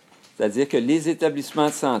établissement. C'est-à-dire que les établissements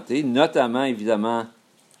de santé, notamment, évidemment,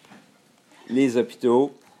 les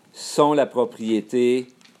hôpitaux, sont la propriété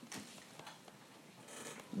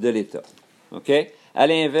de l'État. OK? À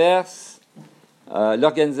l'inverse,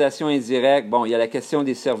 l'organisation indirecte, bon, il y a la question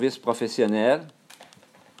des services professionnels,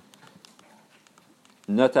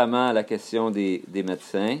 notamment la question des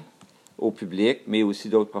médecins au public, mais aussi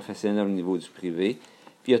d'autres professionnels au niveau du privé.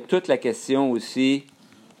 Puis il y a toute la question aussi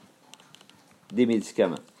des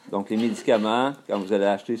médicaments. Donc, les médicaments, quand vous allez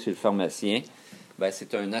acheter chez le pharmacien, bien,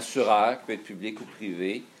 c'est un assureur, qui peut être public ou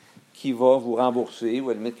privé, qui va vous rembourser, ou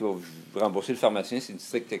à la limite qui va vous rembourser le pharmacien. C'est une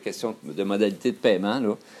stricte question de modalité de paiement,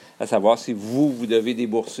 là, à savoir si vous devez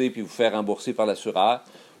débourser puis vous faire rembourser par l'assureur,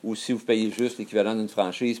 ou si vous payez juste l'équivalent d'une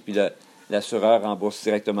franchise, puis l'assureur rembourse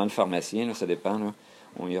directement le pharmacien. Là, ça dépend, là,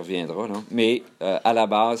 on y reviendra. Là. Mais à la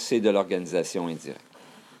base, c'est de l'organisation indirecte.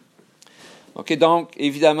 OK, donc,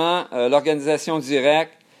 évidemment, l'organisation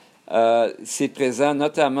directe, c'est présent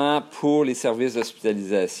notamment pour les services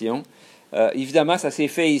d'hospitalisation. Évidemment, ça s'est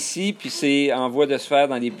fait ici, puis c'est en voie de se faire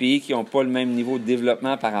dans des pays qui n'ont pas le même niveau de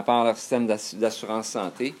développement par rapport à leur système d'assurance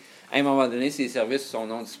santé. À un moment donné, ces services sont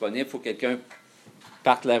non disponibles, il faut que quelqu'un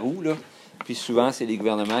parte la roue, là. Puis souvent, c'est les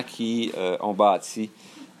gouvernements qui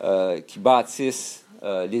bâtissent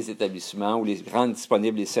les établissements ou les rendent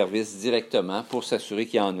disponibles les services directement pour s'assurer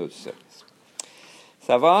qu'il y en a du service.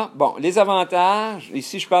 Ça va? Bon, les avantages.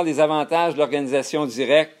 Ici, je parle des avantages de l'organisation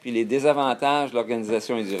directe puis les désavantages de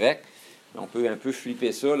l'organisation indirecte. On peut un peu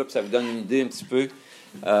flipper ça, là, puis ça vous donne une idée un petit peu.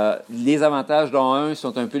 Les avantages d'un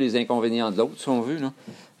sont un peu les inconvénients de l'autre, si on veut.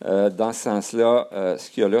 Là. Dans ce sens-là, ce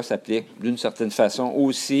qu'il y a là s'applique d'une certaine façon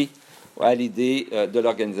aussi à l'idée de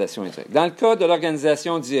l'organisation indirecte. Dans le cas de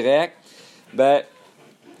l'organisation directe, bien,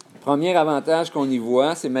 premier avantage qu'on y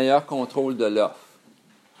voit, c'est meilleur contrôle de l'offre.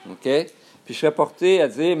 OK? Puis je serais porté à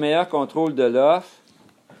dire meilleur contrôle de l'offre,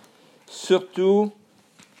 surtout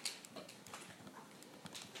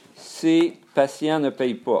si patient ne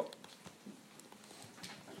paye pas.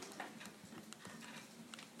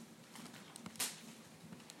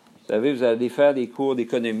 Vous savez, vous allez faire des cours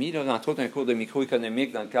d'économie, là, entre autres un cours de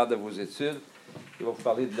microéconomique dans le cadre de vos études. Il va vous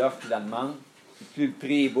parler de l'offre et de la demande. Plus le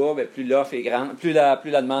prix est bas, bien, plus l'offre est grande, plus la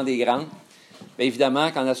demande est grande. Bien, évidemment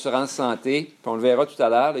qu'en assurance santé, puis on le verra tout à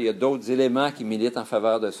l'heure, là, il y a d'autres éléments qui militent en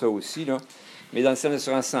faveur de ça aussi. Là. Mais dans le système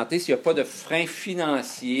d'assurance santé, s'il n'y a pas de frein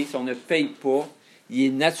financier, si on ne paye pas, il est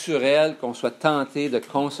naturel qu'on soit tenté de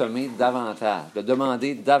consommer davantage, de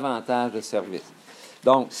demander davantage de services.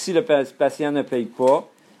 Donc, si le patient ne paye pas,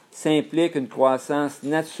 ça implique une croissance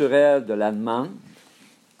naturelle de la demande.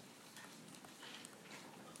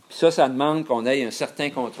 Puis ça demande qu'on ait un certain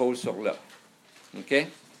contrôle sur l'offre. OK?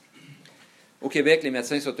 Au Québec, les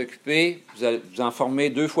médecins sont occupés. Vous allez vous en former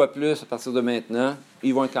 2 fois plus à partir de maintenant.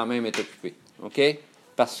 Ils vont quand même être occupés. OK?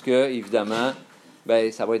 Parce que, évidemment,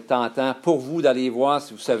 bien, ça va être tentant pour vous d'aller voir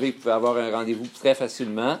si vous savez que vous pouvez avoir un rendez-vous très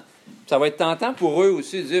facilement. Ça va être tentant pour eux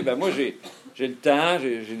aussi de dire, bien, moi, j'ai le temps,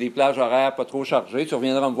 j'ai des plages horaires pas trop chargées, tu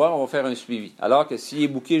reviendras me voir, on va faire un suivi. Alors que s'il est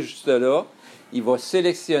booké juste là, il va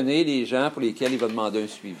sélectionner les gens pour lesquels il va demander un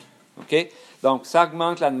suivi. OK? Donc, ça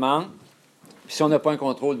augmente la demande. Puis si on n'a pas un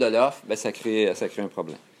contrôle de l'offre, bien, ça crée un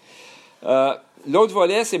problème. L'autre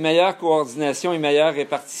volet, c'est meilleure coordination et meilleure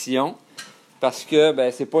répartition. Parce que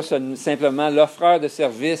bien, ce n'est pas simplement l'offreur de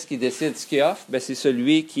service qui décide ce qu'il offre, bien, c'est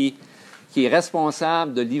celui qui est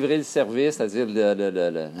responsable de livrer le service, c'est-à-dire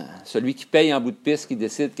celui qui paye en bout de piste, qui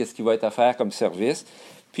décide qu'est-ce qui va être offert comme service.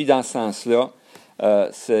 Puis dans ce sens-là,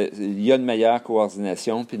 il y a une meilleure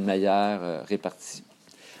coordination puis une meilleure répartition.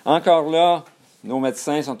 Encore là, nos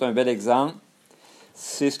médecins sont un bel exemple.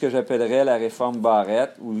 C'est ce que j'appellerais la réforme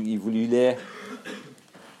Barrette, où il voulait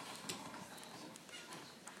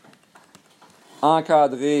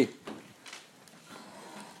encadrer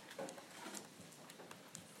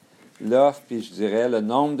l'offre, puis je dirais le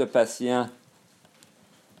nombre de patients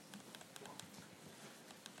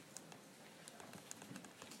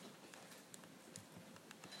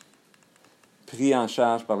pris en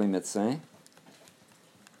charge par les médecins.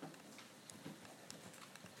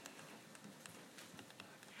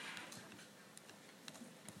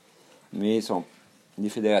 Mais les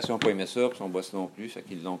fédérations n'ont pas aimé ça, puis son boss non plus, fait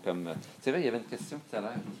qu'ils l'ont comme... C'est vrai, il y avait une question tout à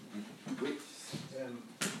l'heure. Oui.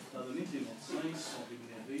 Étant donné que les médecins sont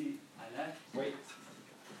rémunérés à l'acte, Oui.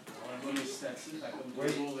 on a un bon incitatif à comme Oui.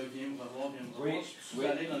 toujours viens me revoir, viens me revoir. Tu peux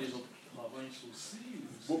aller dans les autres provinces aussi?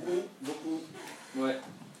 Beaucoup. Oui.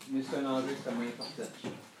 Mais c'est un enjeu extrêmement important.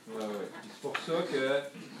 Oui. C'est pour ça que,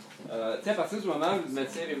 tu sais, à partir du moment où le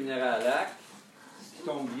médecin est rémunéré à l'acte, ce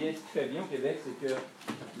qui fait bien au Québec, c'est que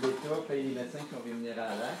l'État paye les médecins qui sont rémunérés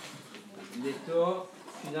à l'acte. L'État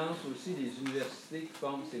finance aussi les universités qui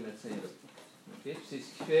forment ces médecins-là. Okay? C'est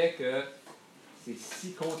ce qui fait que c'est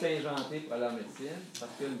si contingenté pour aller en médecine,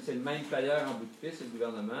 parce que c'est le même payeur en bout de piste, c'est le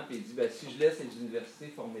gouvernement, puis il dit, bien, si je laisse les universités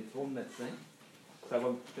former trop de médecins, ça va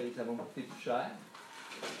me coûter plus cher,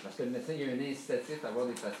 parce que le médecin, il y a un incitatif à avoir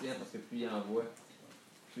des patients, parce que plus il envoie,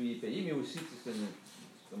 plus il est payé, mais aussi,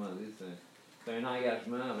 c'est un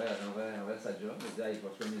engagement envers sa job. Il dit, il va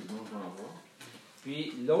soigner du monde, je vais en voir.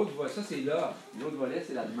 Puis l'autre volet, ça c'est l'offre. L'autre volet,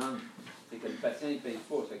 c'est la demande. C'est que le patient ne paye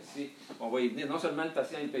pas. Ça fait que on va y venir. Non seulement le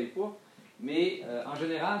patient ne paye pas, mais en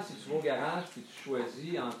général, si tu vas au garage et tu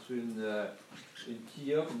choisis entre une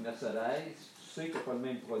Kia et une Mercedes, tu sais que tu n'as pas le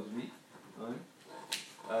même produit. Hein?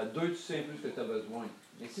 2, tu sais un peu ce que tu as besoin.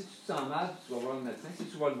 Mais si tu te sens mal, tu vas voir le médecin. Si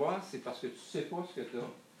tu vas le voir, c'est parce que tu ne sais pas ce que tu as.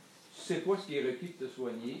 Tu ne sais pas ce qui est requis pour te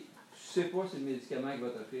soigner. Tu ne sais pas si le médicament qu'il va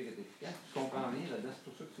t'offrir est efficace. Tu ne comprends rien là-dedans. C'est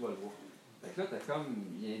pour ça que tu vas le voir. Fait que là,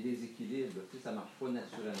 il y a un déséquilibre. Tu sais, ça ne marche pas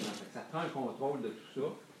naturellement. Fait que ça prend un contrôle de tout ça.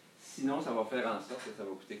 Sinon, ça va faire en sorte que ça va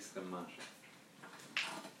coûter extrêmement cher.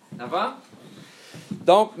 D'accord?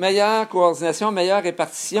 Donc, meilleure coordination, meilleure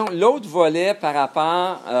répartition. L'autre volet par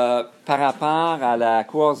rapport à la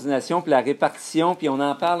coordination et la répartition, puis on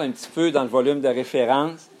en parle un petit peu dans le volume de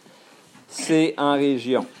référence, c'est en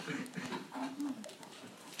région.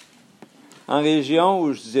 En région,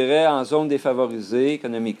 ou je dirais en zone défavorisée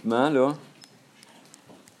économiquement, là,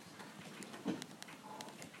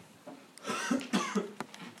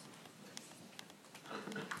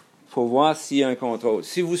 faut voir s'il y a un contrôle.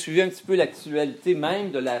 Si vous suivez un petit peu l'actualité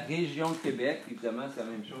même de la région de Québec, évidemment, c'est la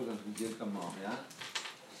même chose dans une ville comme Montréal.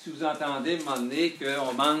 Si vous entendez, à un moment donné,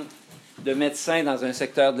 qu'on manque de médecins dans un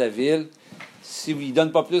secteur de la ville, si vous ne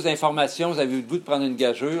donnent pas plus d'informations, vous avez le goût de prendre une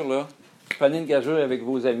gageure, là, prenez une gageure avec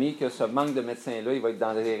vos amis que ce manque de médecins-là, il va être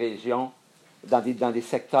dans des régions, dans des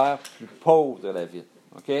secteurs plus pauvres de la ville.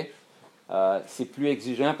 OK? C'est plus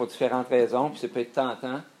exigeant pour différentes raisons, puis c'est peut-être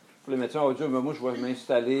tentant. Pour les médecins, on va dire, mais moi, je vais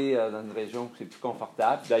m'installer dans une région où c'est plus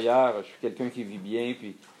confortable. D'ailleurs, je suis quelqu'un qui vit bien,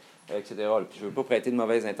 puis etc. Puis je ne veux pas prêter de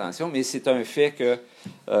mauvaises intentions, mais c'est un fait que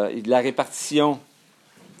la répartition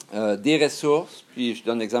des ressources, puis je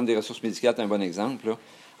donne l'exemple des ressources médicales, c'est un bon exemple, là,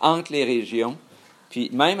 entre les régions, puis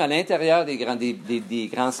même à l'intérieur des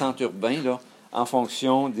grands centres urbains, là, en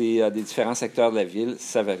fonction des différents secteurs de la ville,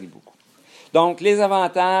 ça varie beaucoup. Donc, les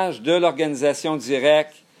avantages de l'organisation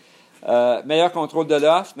directe, meilleur contrôle de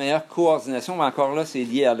l'offre, meilleure coordination, mais encore là, c'est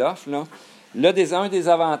lié à l'offre. Là. Un des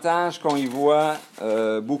avantages qu'on y voit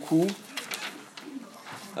beaucoup,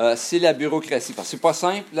 c'est la bureaucratie. Parce que c'est pas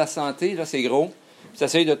simple, la santé, là, c'est gros. Tu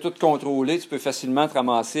essayes de tout contrôler, tu peux facilement te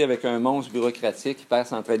ramasser avec un monstre bureaucratique hyper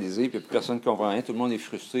centralisé, puis plus personne ne comprend rien. Tout le monde est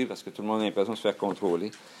frustré parce que tout le monde a l'impression de se faire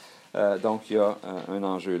contrôler. Donc, il y a un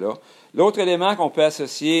enjeu là. L'autre élément qu'on peut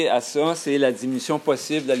associer à ça, c'est la diminution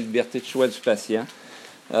possible de la liberté de choix du patient.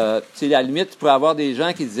 À la limite, tu pourrais avoir des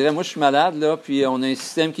gens qui te diraient, moi, je suis malade, là, puis on a un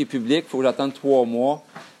système qui est public, il faut que j'attende 3 mois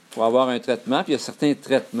pour avoir un traitement. Puis il y a certains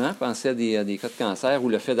traitements, pensez à des cas de cancer où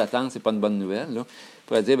le fait d'attendre, c'est pas une bonne nouvelle, là.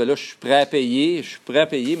 On pourrait dire, bien là, je suis prêt à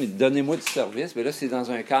payer, mais donnez-moi du service. Bien là, c'est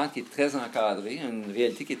dans un cadre qui est très encadré, une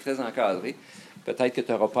réalité qui est très encadrée. Peut-être que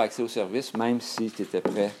tu n'auras pas accès au service, même si tu étais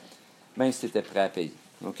prêt à payer.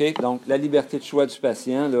 OK? Donc, la liberté de choix du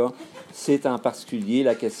patient, là, c'est en particulier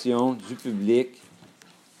la question du public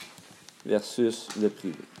versus le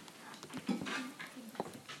privé.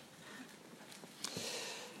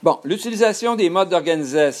 Bon, l'utilisation des modes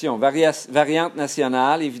d'organisation, variante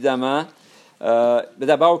nationale, évidemment.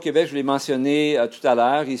 D'abord, au Québec, je l'ai mentionné tout à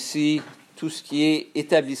l'heure, ici, tout ce qui est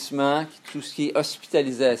établissement, tout ce qui est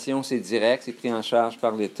hospitalisation, c'est direct, c'est pris en charge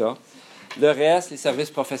par l'État. Le reste, les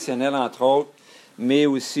services professionnels, entre autres, mais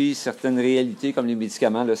aussi certaines réalités comme les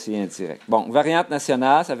médicaments, là, c'est indirect. Bon, variante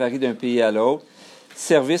nationale, ça varie d'un pays à l'autre.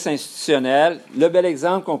 Services institutionnels, le bel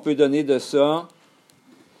exemple qu'on peut donner de ça,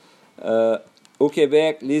 au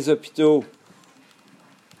Québec, les hôpitaux,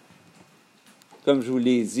 comme je vous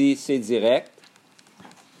l'ai dit, c'est direct.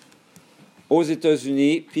 Aux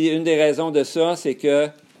États-Unis, puis une des raisons de ça, c'est que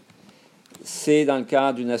c'est dans le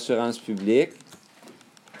cadre d'une assurance publique.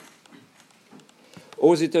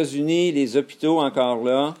 Aux États-Unis, les hôpitaux, encore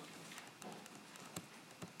là,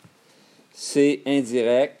 c'est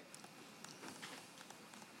indirect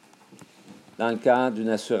dans le cadre d'une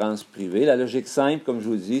assurance privée. La logique simple, comme je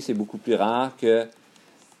vous dis, c'est beaucoup plus rare que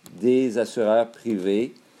des assureurs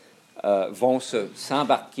privés vont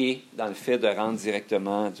s'embarquer dans le fait de rendre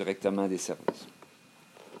directement des services.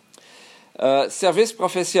 Services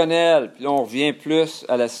professionnels, puis là, on revient plus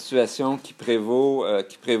à la situation qui prévaut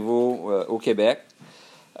au Québec.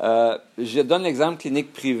 Je donne l'exemple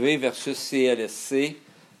clinique privée versus CLSC.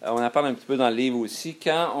 On en parle un petit peu dans le livre aussi.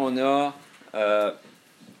 Quand on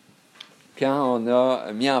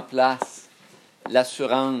a mis en place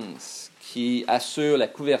l'assurance qui assure la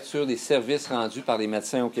couverture des services rendus par les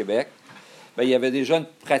médecins au Québec, bien, il y avait déjà une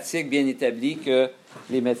pratique bien établie que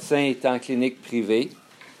les médecins étaient en clinique privée.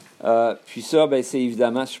 Puis ça, bien, c'est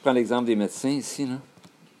évidemment, si je prends l'exemple des médecins ici, là,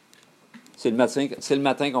 c'est le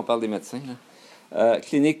matin qu'on parle des médecins. Là.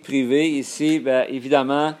 Clinique privée, ici, bien,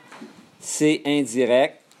 évidemment, c'est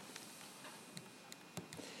indirect.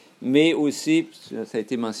 Mais aussi, ça a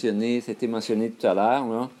été mentionné tout à l'heure,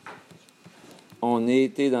 là, on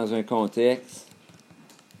était dans un contexte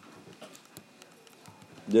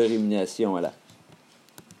de rémunération à l'acte.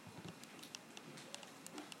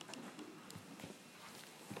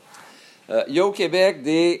 Il y a au Québec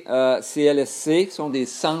des CLSC, qui sont des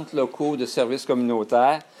centres locaux de services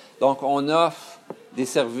communautaires. Donc, on offre des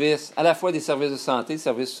services, à la fois des services de santé, des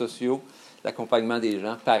services sociaux, l'accompagnement des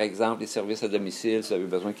gens, par exemple, des services à domicile, si vous avez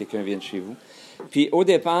besoin que quelqu'un vienne chez vous. Puis, au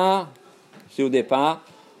départ,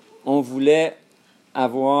 on voulait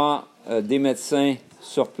avoir des médecins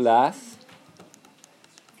sur place.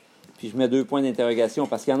 Puis, je mets 2 points d'interrogation,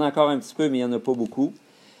 parce qu'il y en a encore un petit peu, mais il n'y en a pas beaucoup.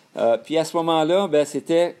 Puis à ce moment-là, ben,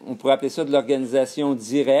 on pourrait appeler ça de l'organisation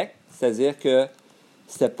directe, c'est-à-dire que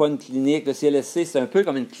c'était pas une clinique. Le CLSC, c'est un peu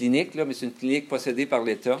comme une clinique, là, mais c'est une clinique possédée par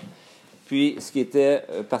l'État. Puis ce qui était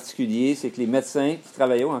particulier, c'est que les médecins qui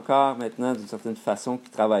travaillaient encore maintenant, d'une certaine façon, qui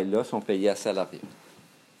travaillent là, sont payés à salarié.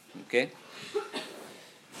 OK?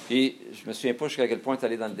 Puis, je me souviens pas jusqu'à quel point tu es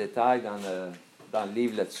allé dans le détail dans le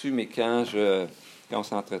livre là-dessus, mais quand on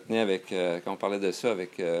s'entretenait avec, quand on parlait de ça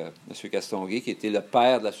avec M. Castonguay, qui était le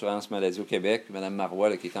père de l'assurance maladie au Québec, puis Mme Marois,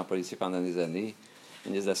 là, qui était en politique pendant des années,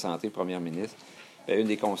 ministre de la Santé, première ministre, bien, une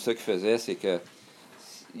des constats qu'il faisait, c'est que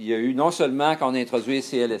il y a eu, non seulement quand on a introduit les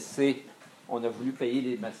CLSC, on a voulu payer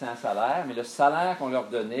les médecins à salaire, mais le salaire qu'on leur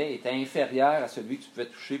donnait était inférieur à celui que tu pouvais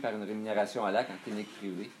toucher par une rémunération à l'acte en clinique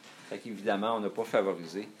privée. Fait qu'évidemment, on n'a pas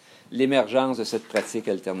favorisé l'émergence de cette pratique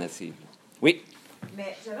alternative. Oui?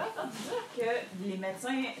 Mais j'avais entendu dire que les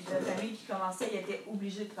médecins de famille qui commençaient, ils étaient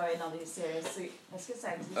obligés de travailler dans des CLSC. Est-ce que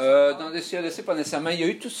ça existe? Dans des CLSC, pas nécessairement. Il y a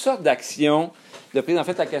eu toutes sortes d'actions de prise. En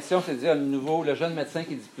fait, la question, c'est de dire, le jeune médecin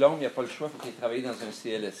qui est diplôme, il n'a pas le choix, il faut qu'il travaille dans un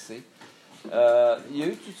CLSC. Il y a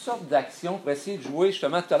eu toutes sortes d'actions pour essayer de jouer,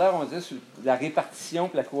 justement, tout à l'heure, on disait sur la répartition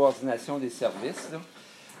et la coordination des services.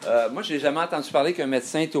 Moi, je n'ai jamais entendu parler qu'un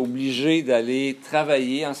médecin est obligé d'aller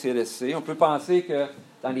travailler en CLSC. On peut penser que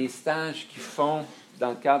dans les stages qu'ils font dans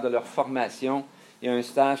le cadre de leur formation, il y a un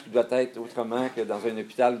stage qui doit être autrement que dans un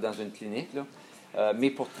hôpital ou dans une clinique. Mais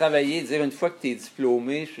pour travailler, dire une fois que tu es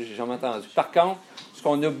diplômé, je n'ai jamais entendu. Par contre, ce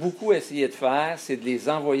qu'on a beaucoup essayé de faire, c'est de les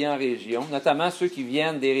envoyer en région, notamment ceux qui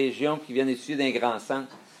viennent des régions, qui viennent étudier dans les grands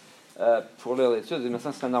centres pour leur étude. Il me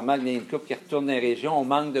semble que c'est normal qu'il y ait une couple qui retourne dans les régions. On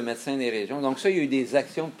manque de médecins dans les régions. Donc ça, il y a eu des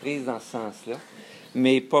actions de prise dans ce sens-là,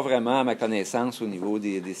 mais pas vraiment, à ma connaissance, au niveau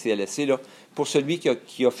des CLSC. Là, pour celui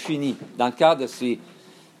qui a fini, dans le cadre de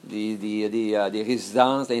des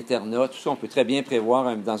résidences, d'internats, tout ça, on peut très bien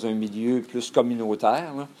prévoir dans un milieu plus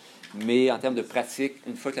communautaire, là, mais en termes de pratique,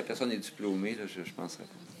 une fois que la personne est diplômée, là, je penserais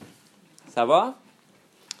pas. Ça va?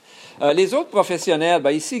 Les autres professionnels,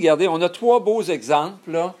 bien ici, regardez, on a 3 beaux exemples.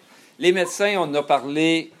 Là. Les médecins, on en a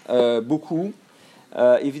parlé beaucoup.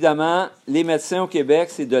 Évidemment, les médecins au Québec,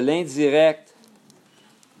 c'est de l'indirect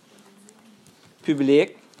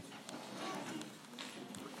public.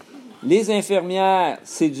 Les infirmières,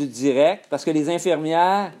 c'est du direct, parce que les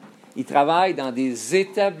infirmières, ils travaillent dans des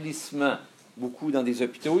établissements, beaucoup dans des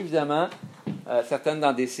hôpitaux, évidemment, certaines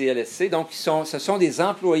dans des CLSC. Donc, ce sont des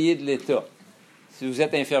employés de l'État. Si vous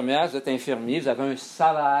êtes infirmière, vous êtes infirmier, vous avez un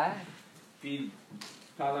salaire, puis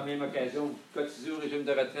par la même occasion, vous cotisez au régime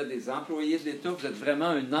de retraite des employés de l'État, vous êtes vraiment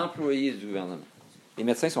un employé du gouvernement. Les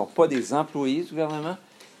médecins ne sont pas des employés du gouvernement.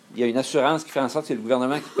 Il y a une assurance qui fait en sorte que c'est le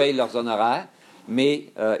gouvernement qui paye leurs honoraires, mais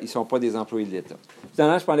ils ne sont pas des employés de l'État.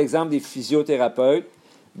 Finalement, je prends l'exemple des physiothérapeutes.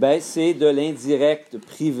 Bien, c'est de l'indirect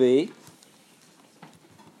privé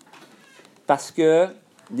parce que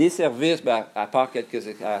les services, bien, à part quelques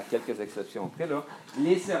exceptions près, là,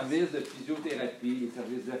 les services de physiothérapie, les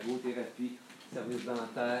services d'ergothérapie, services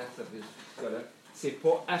dentaires, services psychologues, ce n'est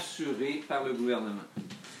pas assuré par le gouvernement.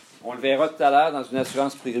 On le verra tout à l'heure dans une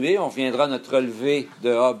assurance privée. On reviendra à notre relevé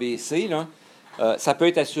de ABC, là. Ça peut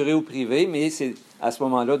être assuré au privé, mais c'est à ce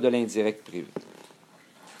moment-là de l'indirect privé.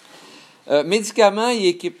 Médicaments et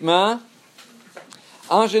équipements.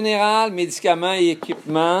 En général, médicaments et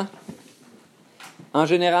équipements, en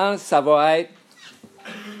général, ça va être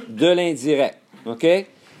de l'indirect. OK?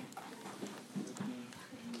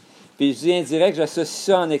 Puis je dis indirect, j'associe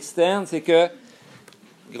ça en externe, c'est que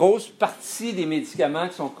grosse partie des médicaments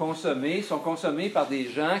qui sont consommés par des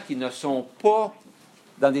gens qui ne sont pas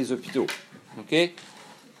dans des hôpitaux. OK?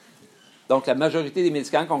 Donc, la majorité des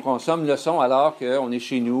médicaments qu'on consomme le sont alors qu'on est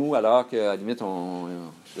chez nous, alors qu'à la limite, on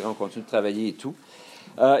continue de travailler et tout.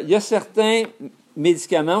 Il y a certains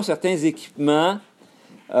médicaments ou certains équipements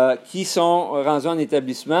qui sont rendus en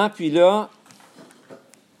établissement, puis là,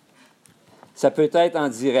 ça peut être en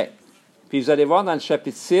direct. Puis vous allez voir dans le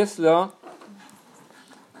chapitre 6, là,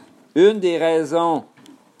 une des raisons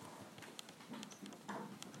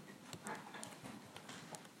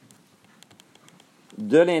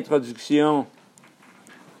de l'introduction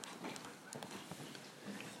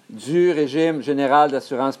du régime général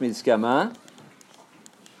d'assurance médicaments,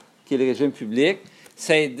 qui est le régime public,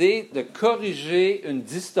 ça a aidé de corriger une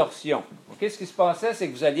distorsion. Okay? Ce qui se passait, c'est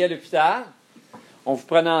que vous alliez à l'hôpital, on vous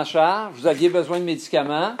prenait en charge, vous aviez besoin de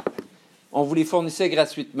médicaments, on vous les fournissait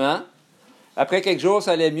gratuitement. Après quelques jours,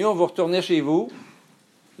 ça allait mieux, on vous retournait chez vous.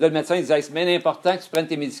 Là, le médecin il disait, c'est bien important que tu prennes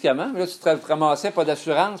tes médicaments. Mais là, tu te ramassais pas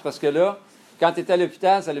d'assurance parce que là, quand tu étais à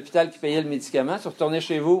l'hôpital, c'est l'hôpital qui payait le médicament. Tu retournais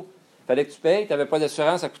chez vous, il fallait que tu payes, tu n'avais pas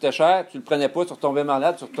d'assurance, ça coûtait cher, tu ne le prenais pas, tu retombais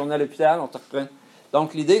malade, tu retournais à l'hôpital, on te reprenait.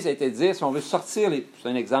 Donc, l'idée, ça a été de dire, si on veut sortir c'est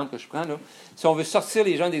un exemple que je prends là, si on veut sortir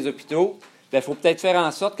les gens des hôpitaux, il faut peut-être faire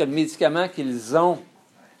en sorte que le médicament qu'ils ont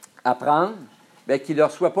à prendre, qu'il ne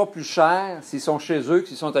leur soit pas plus cher s'ils sont chez eux que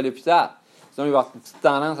s'ils sont à l'hôpital. Sinon, il va y avoir une petite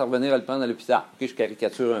tendance à revenir à le prendre à l'hôpital. Okay, je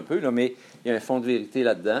caricature un peu, là, mais il y a un fond de vérité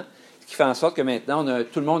là-dedans. Ce qui fait en sorte que maintenant,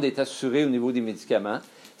 tout le monde est assuré au niveau des médicaments.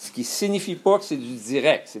 Ce qui ne signifie pas que c'est du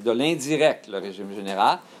direct, c'est de l'indirect, le régime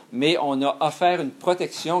général, mais on a offert une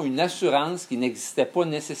protection, une assurance qui n'existait pas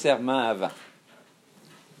nécessairement avant.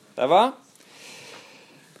 Ça va?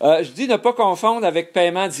 Je dis ne pas confondre avec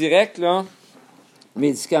paiement direct, là,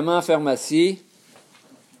 médicaments en pharmacie.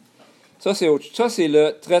 Ça, c'est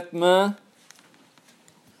le traitement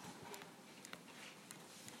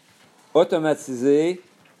automatisé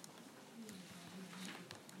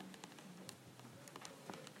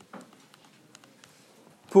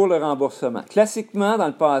pour le remboursement. Classiquement, dans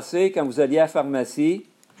le passé, quand vous alliez à la pharmacie,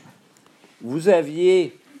 vous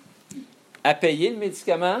aviez à payer le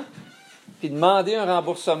médicament puis demander un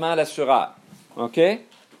remboursement à l'assureur. OK?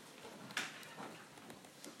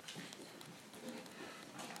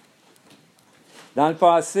 Dans le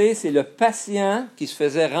passé, c'est le patient qui se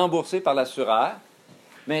faisait rembourser par l'assureur.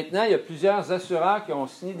 Maintenant, il y a plusieurs assureurs qui ont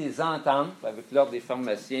signé des ententes avec l'Ordre des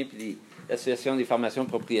pharmaciens et l'Association des pharmaciens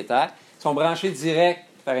propriétaires. Ils sont branchés direct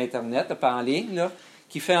par Internet, pas en ligne, là,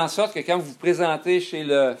 qui fait en sorte que quand vous vous présentez chez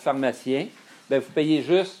le pharmacien, bien, vous payez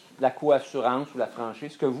juste la coassurance ou la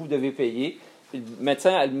franchise, ce que vous devez payer. Puis le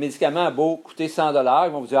médecin, le médicament a beau coûter 100 $,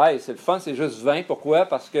 ils vont vous dire « Hey, c'est le fun, c'est juste 20 ». Pourquoi?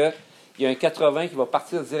 Parce qu'il y a un 80 qui va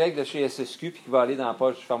partir direct de chez SSQ puis qui va aller dans la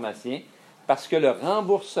poche du pharmacien parce que le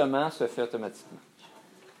remboursement se fait automatiquement.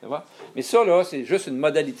 Mais ça, là, c'est juste une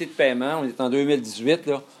modalité de paiement. On est en 2018,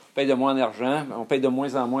 là, on paye de moins en argent, on paye de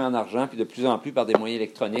moins en moins en argent, puis de plus en plus par des moyens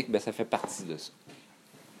électroniques, bien, ça fait partie de ça.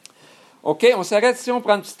 OK, on s'arrête ici, on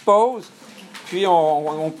prend une petite pause, puis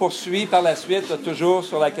on poursuit par la suite, là, toujours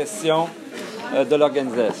sur la question de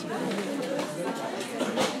l'organisation.